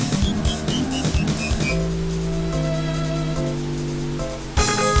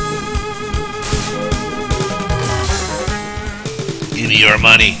 Give me your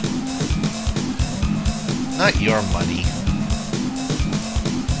money. Not your money.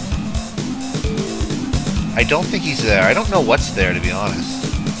 I don't think he's there. I don't know what's there, to be honest.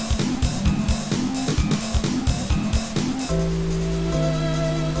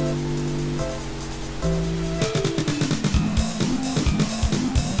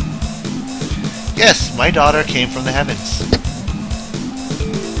 Yes, my daughter came from the heavens.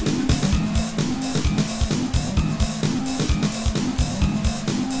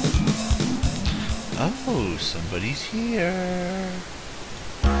 Oh, somebody's here.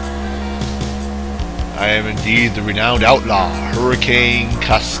 I am indeed the renowned outlaw, Hurricane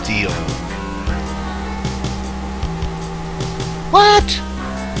Castillo. What?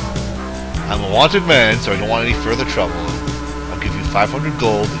 I'm a wanted man, so I don't want any further trouble. I'll give you 500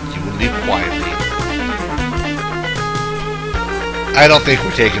 gold and you will leave quietly. I don't think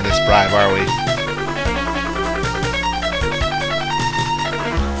we're taking this bribe, are we?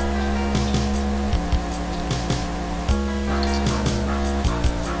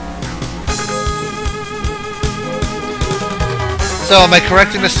 So, am I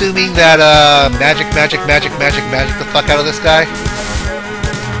correct in assuming that, magic the fuck out of this guy?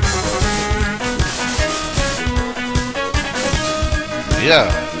 Yeah.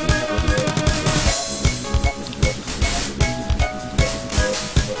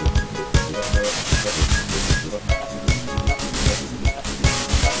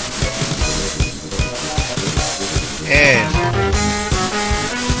 And...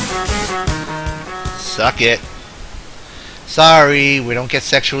 suck it. Sorry, we don't get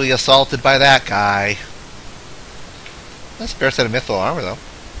sexually assaulted by that guy. That's a fair set of mythical armor, though.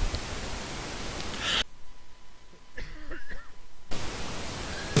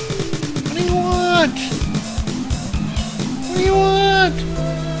 What do you want? What do you want?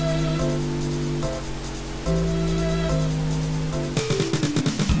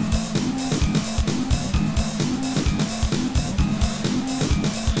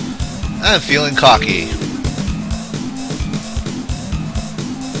 I'm feeling cocky.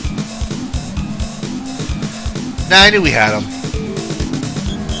 Nah, I knew we had him.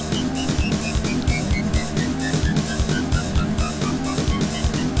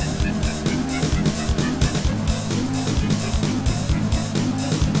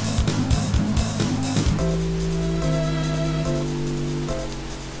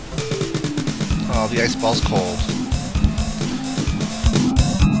 Oh, the ice ball's cold.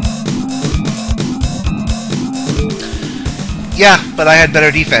 Yeah, but I had better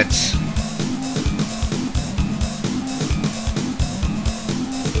defense.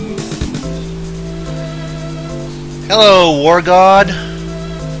 Hello, War God.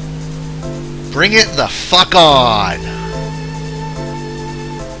 Bring it the fuck on.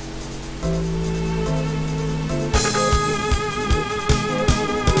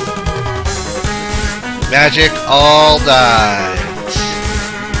 Magic all died.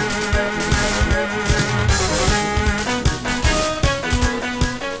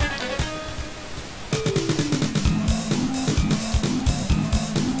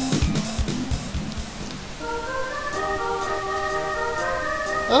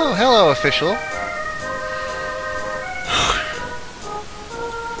 Oh, hello, official.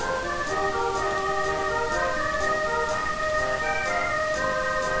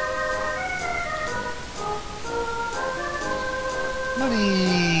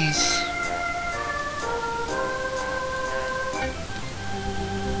 Monies.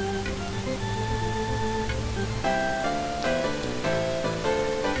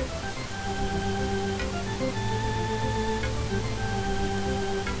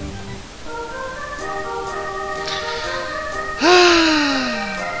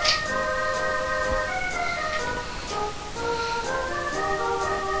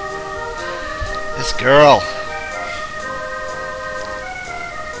 This girl.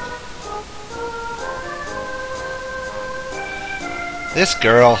 This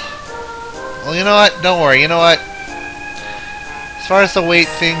girl. Well, you know what? Don't worry. You know what? As far as the weight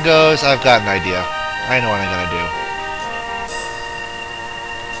thing goes, I've got an idea. I know what I'm gonna do.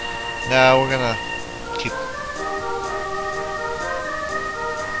 No, we're gonna keep...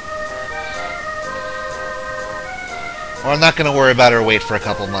 Well, I'm not gonna worry about her weight for a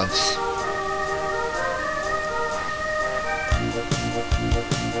couple months.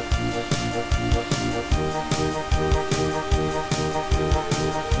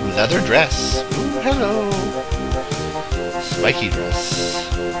 Leather dress. Ooh, hello. Spiky dress.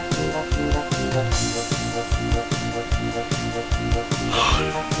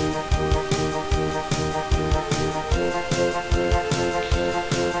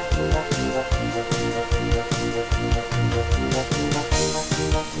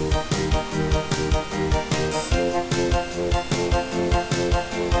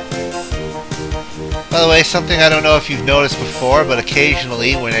 By the way, something I don't know if you've noticed before, but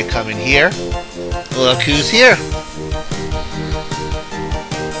occasionally when I come in here, look who's here.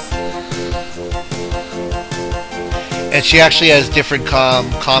 And she actually has different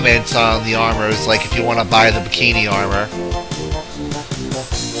comments on the armors, like if you want to buy the bikini armor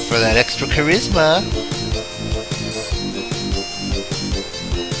for that extra charisma.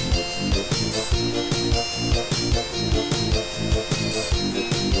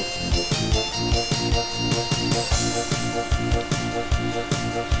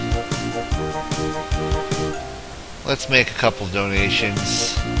 Let's make a couple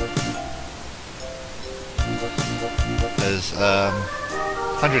donations. Because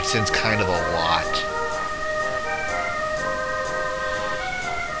 100 cents kind of a lot.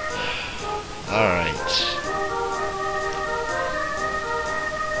 Alright.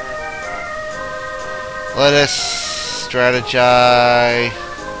 Let us strategize.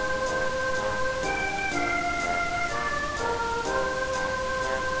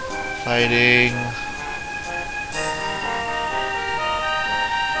 Fighting.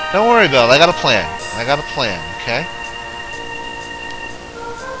 Don't worry, Bill. I got a plan. I got a plan, okay?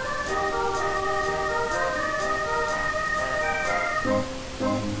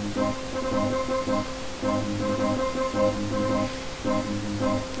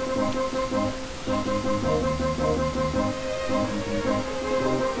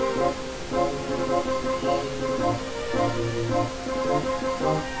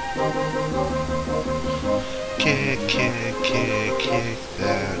 Kick, kick, kick, kick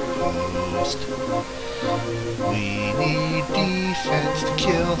that post. We need defense to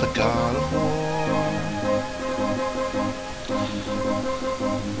kill the god of war.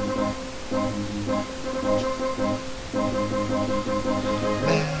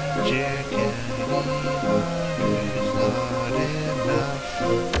 Magic and E100 is not enough.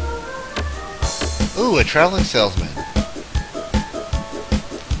 Ooh, a traveling salesman.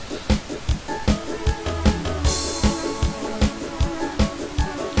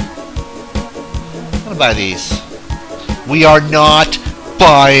 I'm gonna buy these. We are not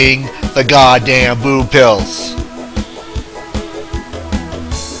buying the goddamn boob pills.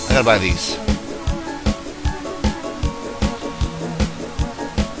 I gotta buy these.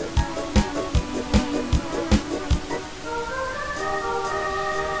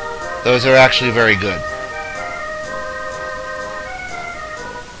 Those are actually very good.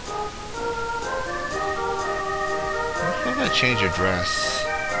 I gotta change your dress.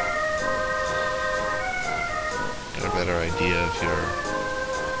 Get a better idea of your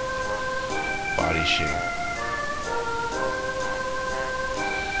body shape.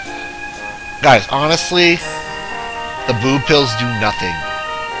 Guys, honestly, the boob pills do nothing.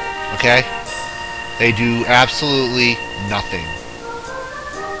 Okay? They do absolutely nothing.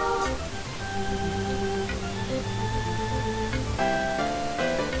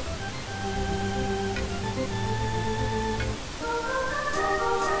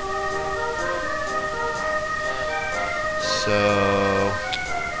 So,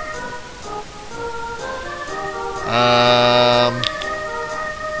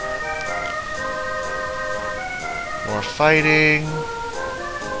 more fighting,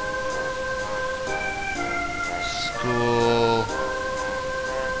 school,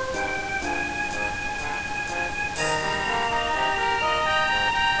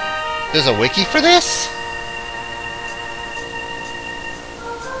 there's a wiki for this?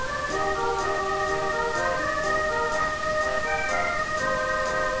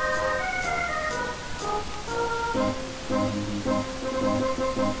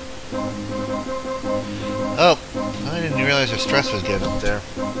 Oh, I didn't realize her stress was getting up there.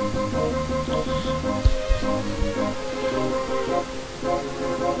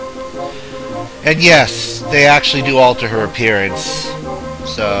 And yes, they actually do alter her appearance.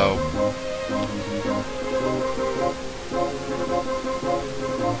 So...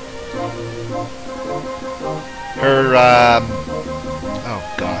 her,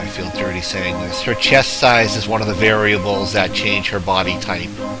 oh god, I feel dirty saying this. Her chest size is one of the variables that change her body type.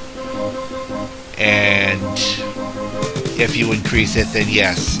 And if you increase it, then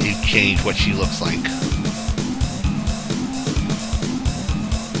yes, you change what she looks like.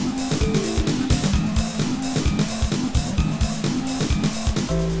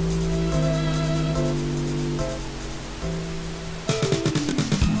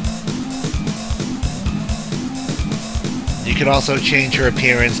 You can also change her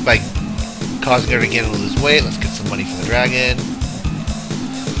appearance by causing her to gain or lose weight. Let's get some money for the dragon.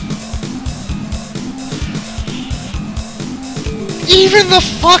 Even the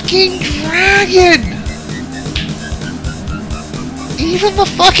fucking dragon! Even the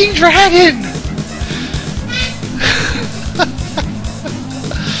fucking dragon!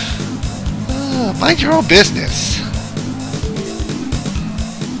 Mind your own business.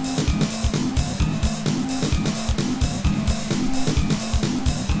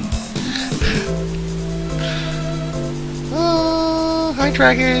 Hi,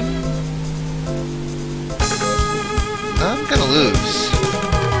 dragon. I'm gonna lose.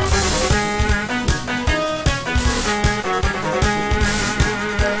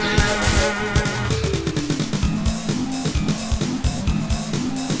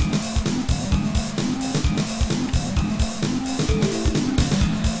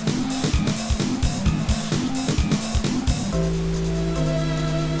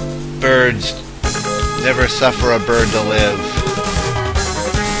 Birds never suffer a bird to live.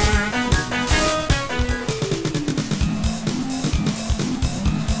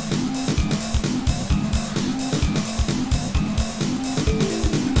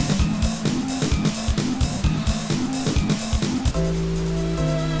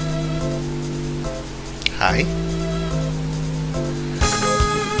 Hi.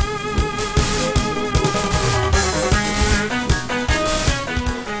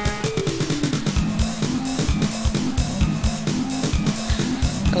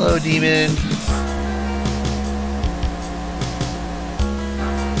 Hello, demon.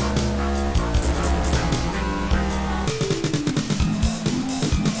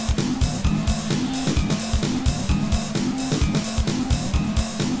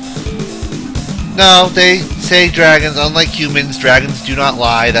 No, they say dragons, unlike humans, dragons do not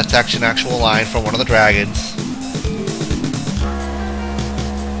lie. That's actually an actual line from one of the dragons.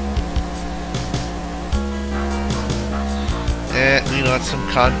 And we want some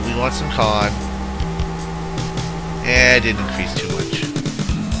con. And it didn't increase too much.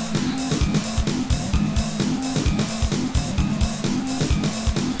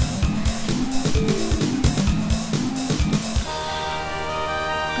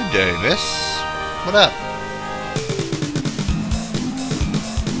 Good day, miss. What up?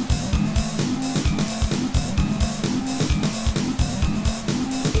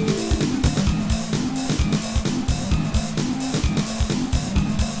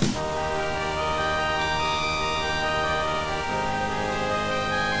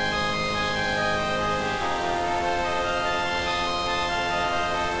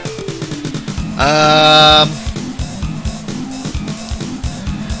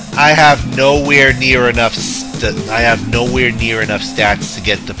 I have nowhere near enough. I have nowhere near enough stats to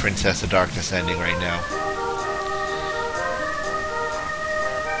get the Princess of Darkness ending right now.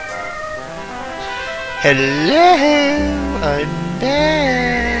 Hello, I'm back.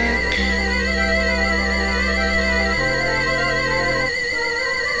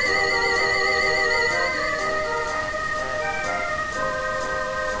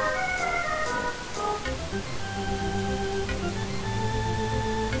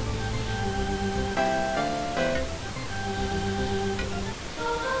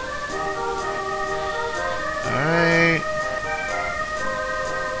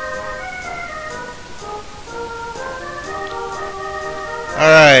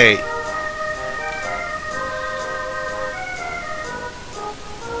 Alright.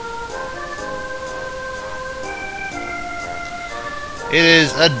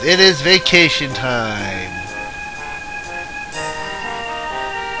 It is vacation time.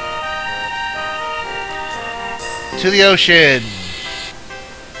 To the ocean.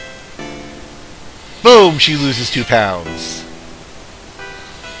 Boom, she loses 2 pounds.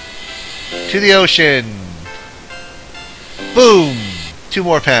 To the ocean. Boom. 2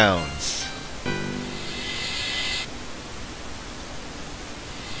 more pounds.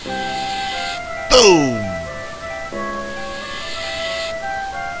 Boom!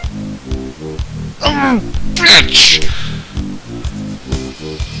 Bitch!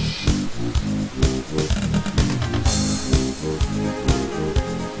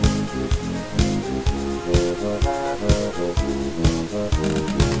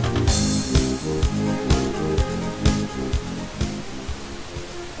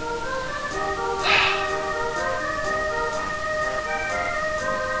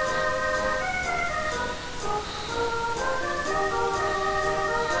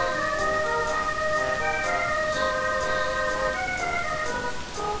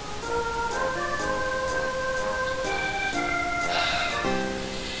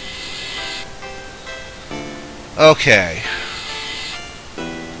 Okay.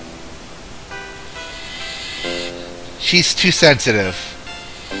 She's too sensitive.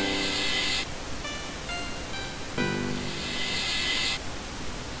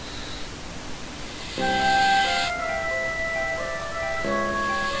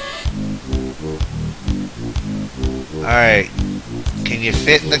 Alright. Can you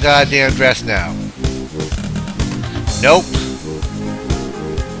fit in the goddamn dress now? Nope.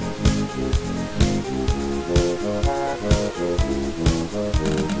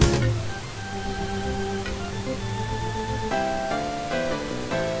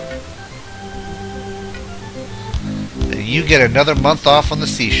 You get another month off on the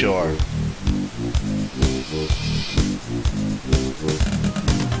seashore.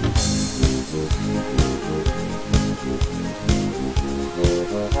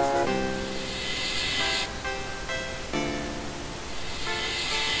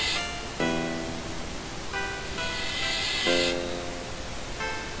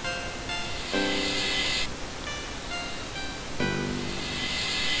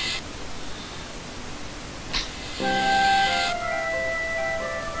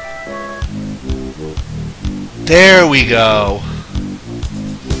 There we go.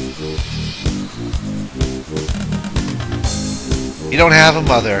 You don't have a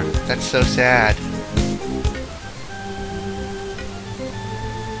mother. That's so sad.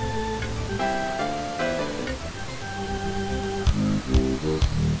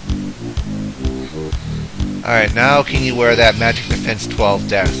 Alright, now can you wear that Magic Defense 12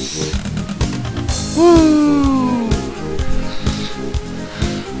 dress? Woo!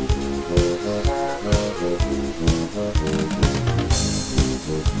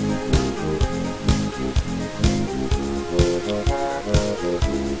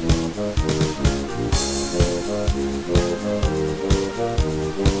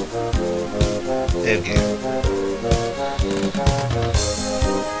 Again.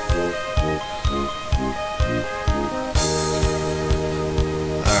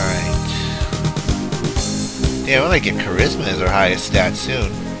 Alright. Yeah, we might get Charisma as our highest stat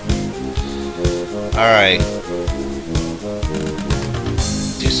soon. Alright.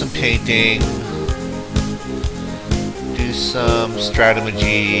 Do some painting. Do do some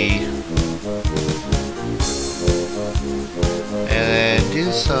strategy. And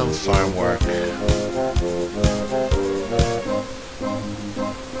do some farm work.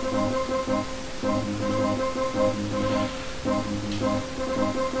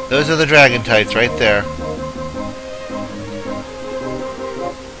 Those are the dragon tights right there.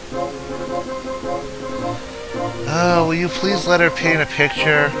 Oh, will you please let her paint a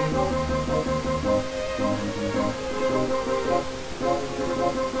picture?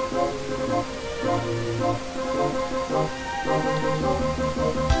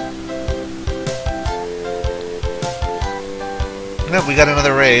 Nope, we got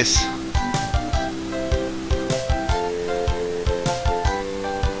another race.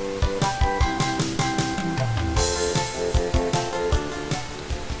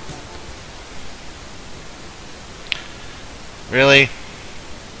 Really?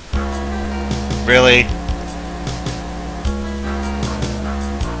 Really?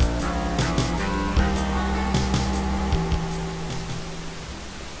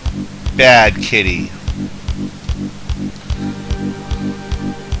 Bad kitty.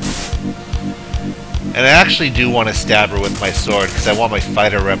 And I actually do want to stab her with my sword because I want my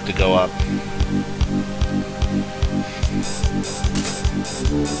fighter rep to go up.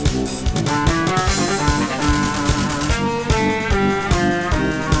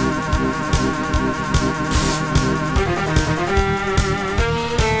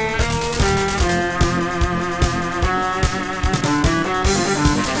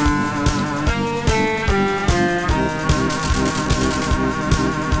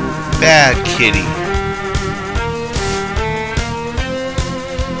 Bad kitty.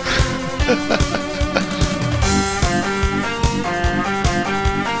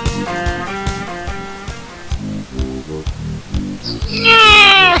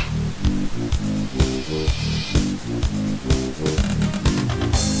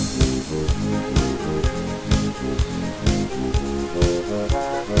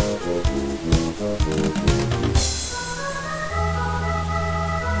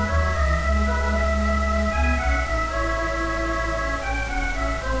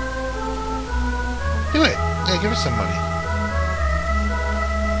 Do it. Yeah, give her some money.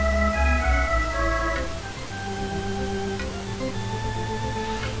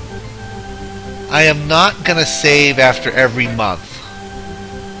 I am not gonna save after every month.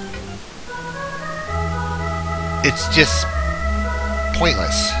 It's just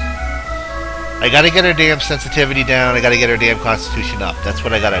pointless. I gotta get her damn sensitivity down, I gotta get her damn constitution up. That's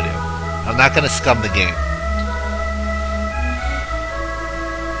what I gotta do. I'm not gonna scum the game.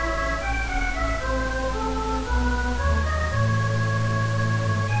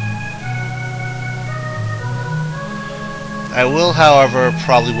 I will, however,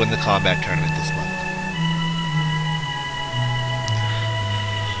 probably win the combat tournament this month.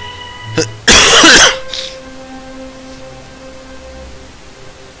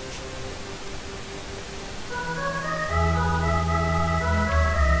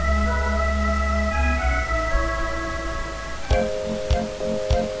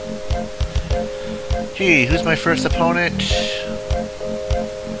 Gee, who's my first opponent?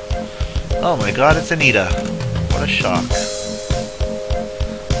 Oh my god, it's Anita. What a shock.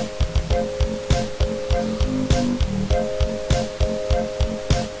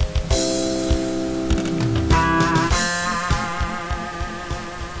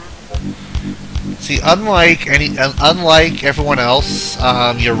 See, unlike everyone else,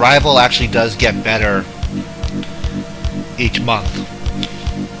 your rival actually does get better each month.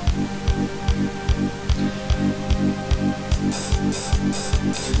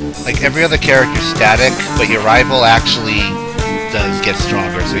 Like every other character's static, but your rival actually does get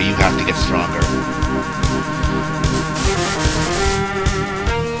stronger, so you have to get stronger.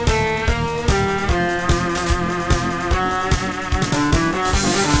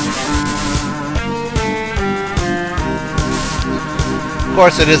 Of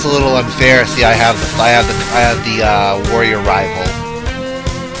course, it is a little unfair. See, I have the warrior rival,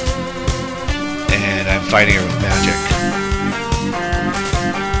 and I'm fighting her with magic.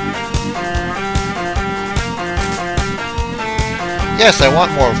 Yes, I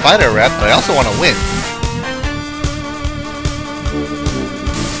want more fighter rep, but I also want to win.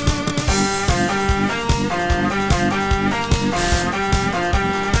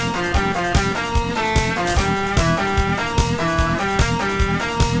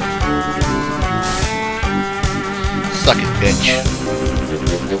 Suck it, bitch.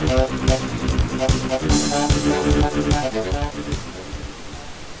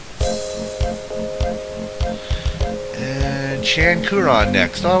 And Chan Kuron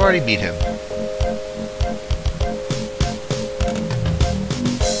next. Oh, I've already beat him.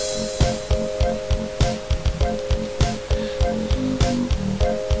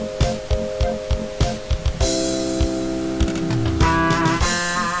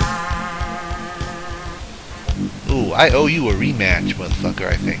 I owe you a rematch, motherfucker,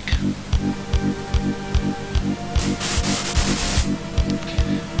 I think.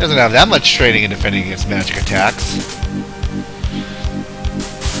 Doesn't have that much training in defending against magic attacks.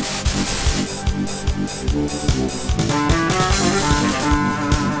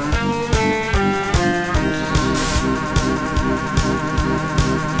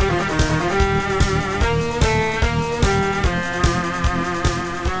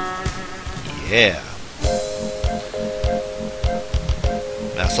 Yeah.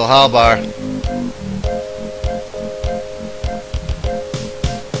 Muscle Halbar.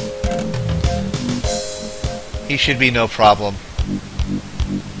 He should be no problem.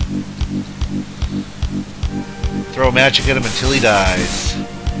 Throw magic at him until he dies.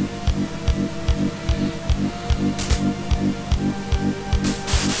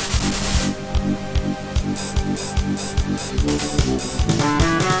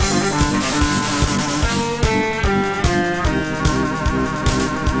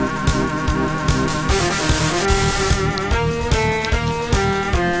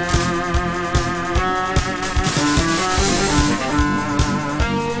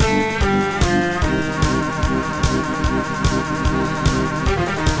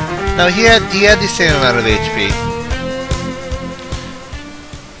 No, he had the same amount of HP.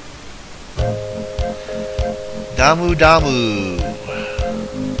 Damu Damu.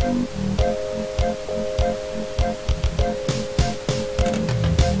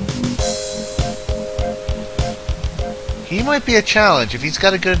 He might be a challenge if he's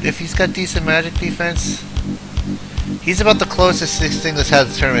got decent magic defense. He's about the closest this thing this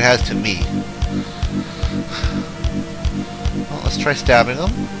tournament has to me. Well, let's try stabbing him.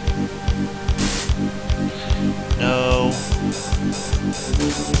 No.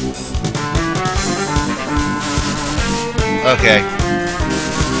 Okay.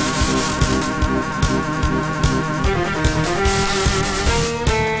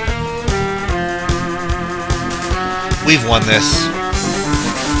 We've won this.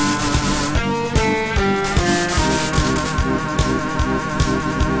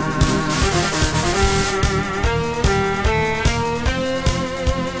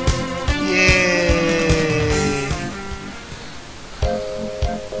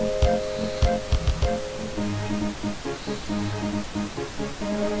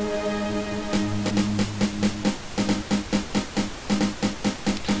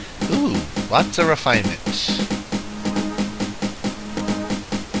 Lots of refinement.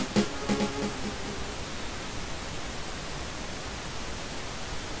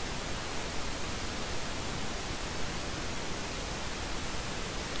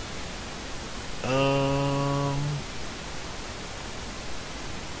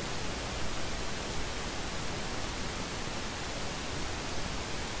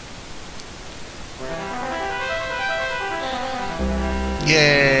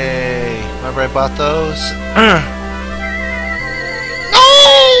 Yay! Remember I bought those? No!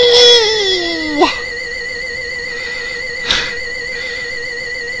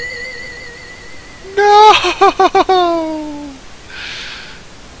 No!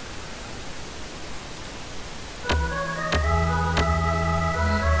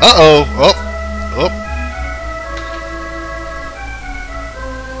 Uh-oh! Oh! Oh!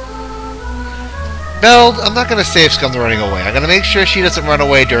 Belle, I'm not going to save Scum the running away. I'm going to make sure she doesn't run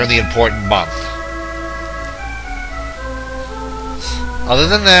away during the important month. Other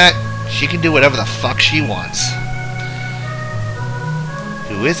than that, she can do whatever the fuck she wants.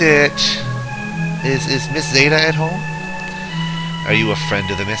 Who is it? Is Miss Zeta at home? Are you a friend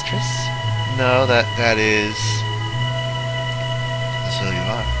of the mistress? No, that is... So you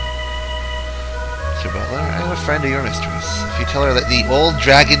are. Mr. Butler, I'm a friend of your mistress. If you tell her that the old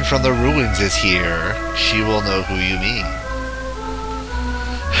dragon from the ruins is here, she will know who you mean.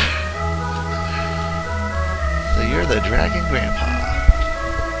 So you're the dragon grandpa.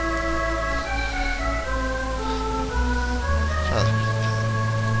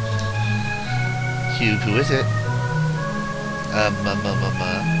 Hugh, who is it?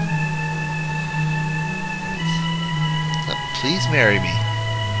 Please marry me.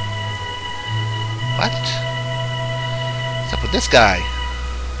 What? What's up with this guy?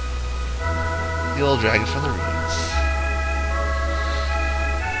 The old dragon from the ruins.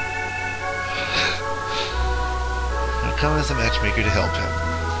 I'll come as a matchmaker to help him.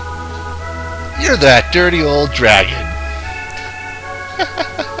 You're that dirty old dragon.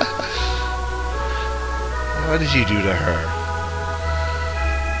 What did you do to her?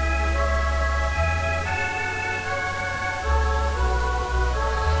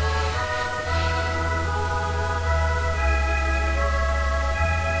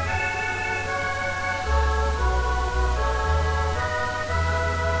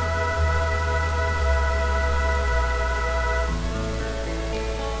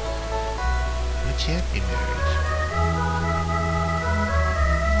 can't be married.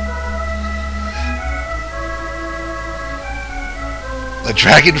 The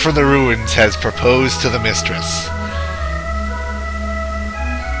dragon from the ruins has proposed to the mistress.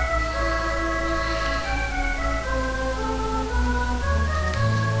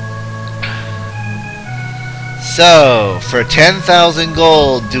 So, for 10,000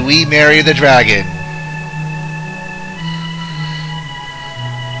 gold, do we marry the dragon?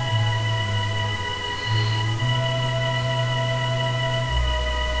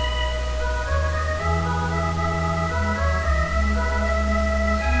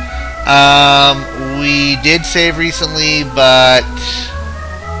 We did save recently, but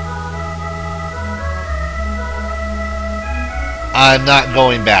I'm not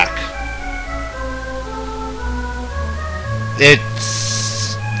going back.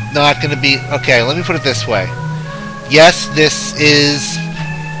 It's not going to be... Okay, let me put it this way. Yes, this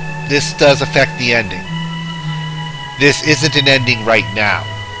does affect the ending. This isn't an ending right now.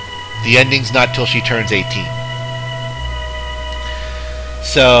 The ending's not till she turns 18.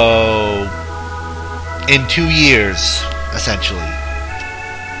 So, in 2 years, essentially.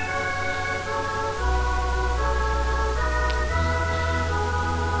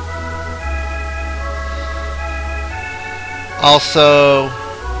 Also,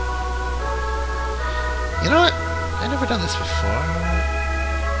 you know what? I've never done this before.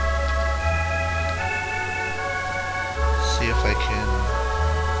 Let's see if I can...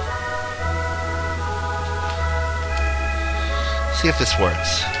 see if this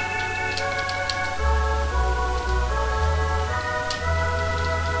works.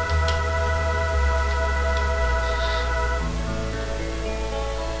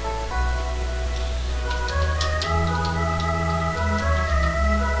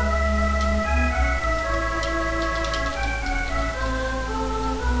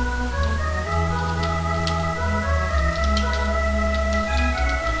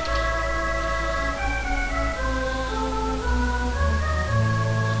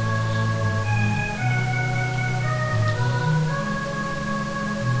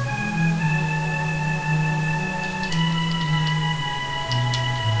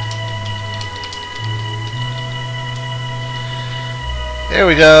 There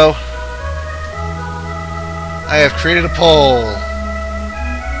we go. I have created a poll.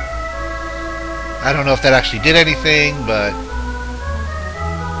 I don't know if that actually did anything, but...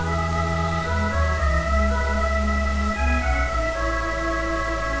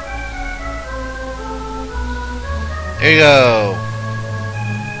 there you go.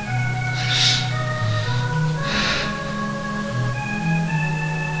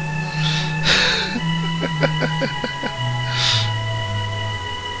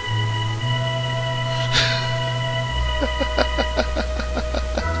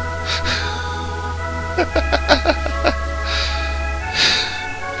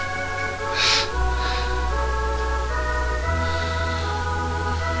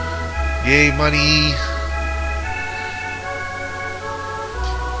 Yay, money.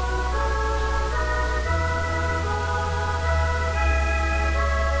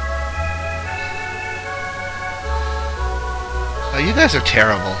 Oh, you guys are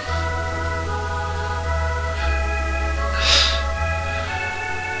terrible.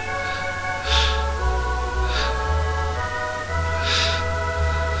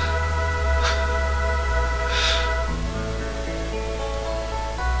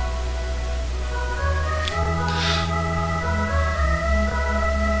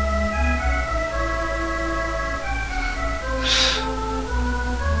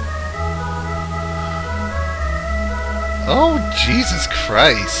 Oh, Jesus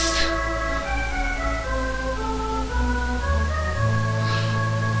Christ.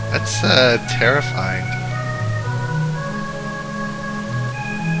 That's terrifying.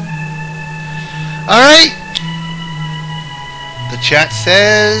 Alright. The chat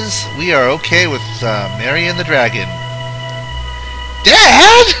says we are okay with marrying the dragon.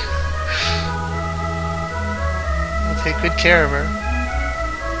 Dad! I'll take good care of her.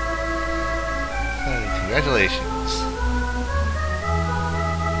 Congratulations.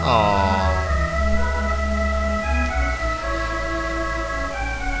 Aww.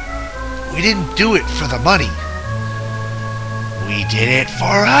 We didn't do it for the money. We did it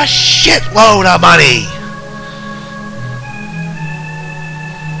for a shitload of money.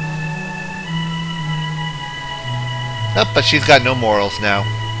 Oh, but she's got no morals now.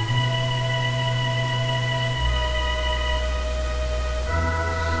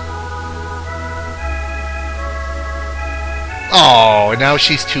 Oh, now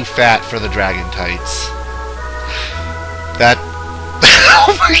she's too fat for the dragon tights. That...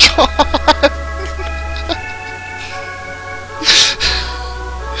 oh my god!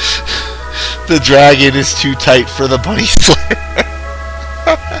 The dragon is too tight for the bunny slayer.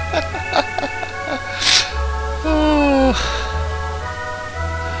 Oh.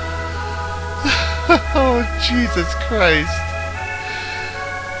 Oh, Jesus Christ.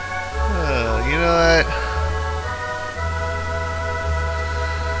 Oh, you know what?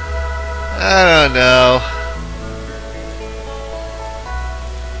 I don't know.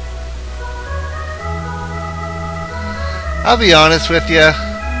 I'll be honest with you.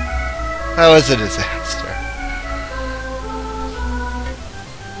 That was a disaster.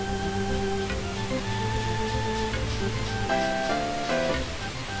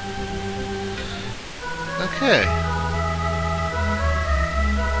 Okay.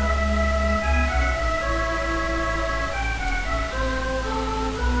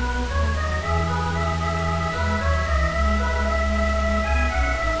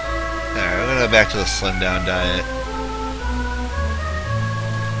 Alright, we're gonna go back to the slim down diet.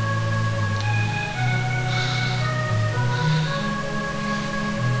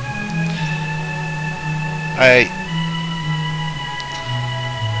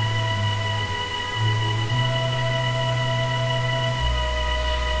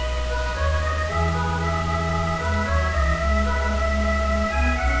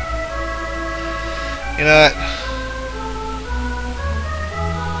 You know what?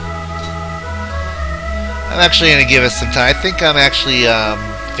 I'm actually going to give us some time. I think I'm actually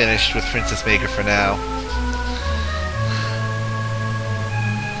finished with Princess Maker for now.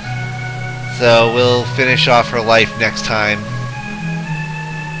 So we'll finish off her life next time.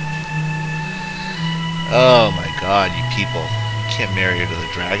 Oh my god, you people. You can't marry her to the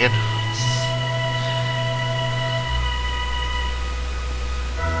dragon.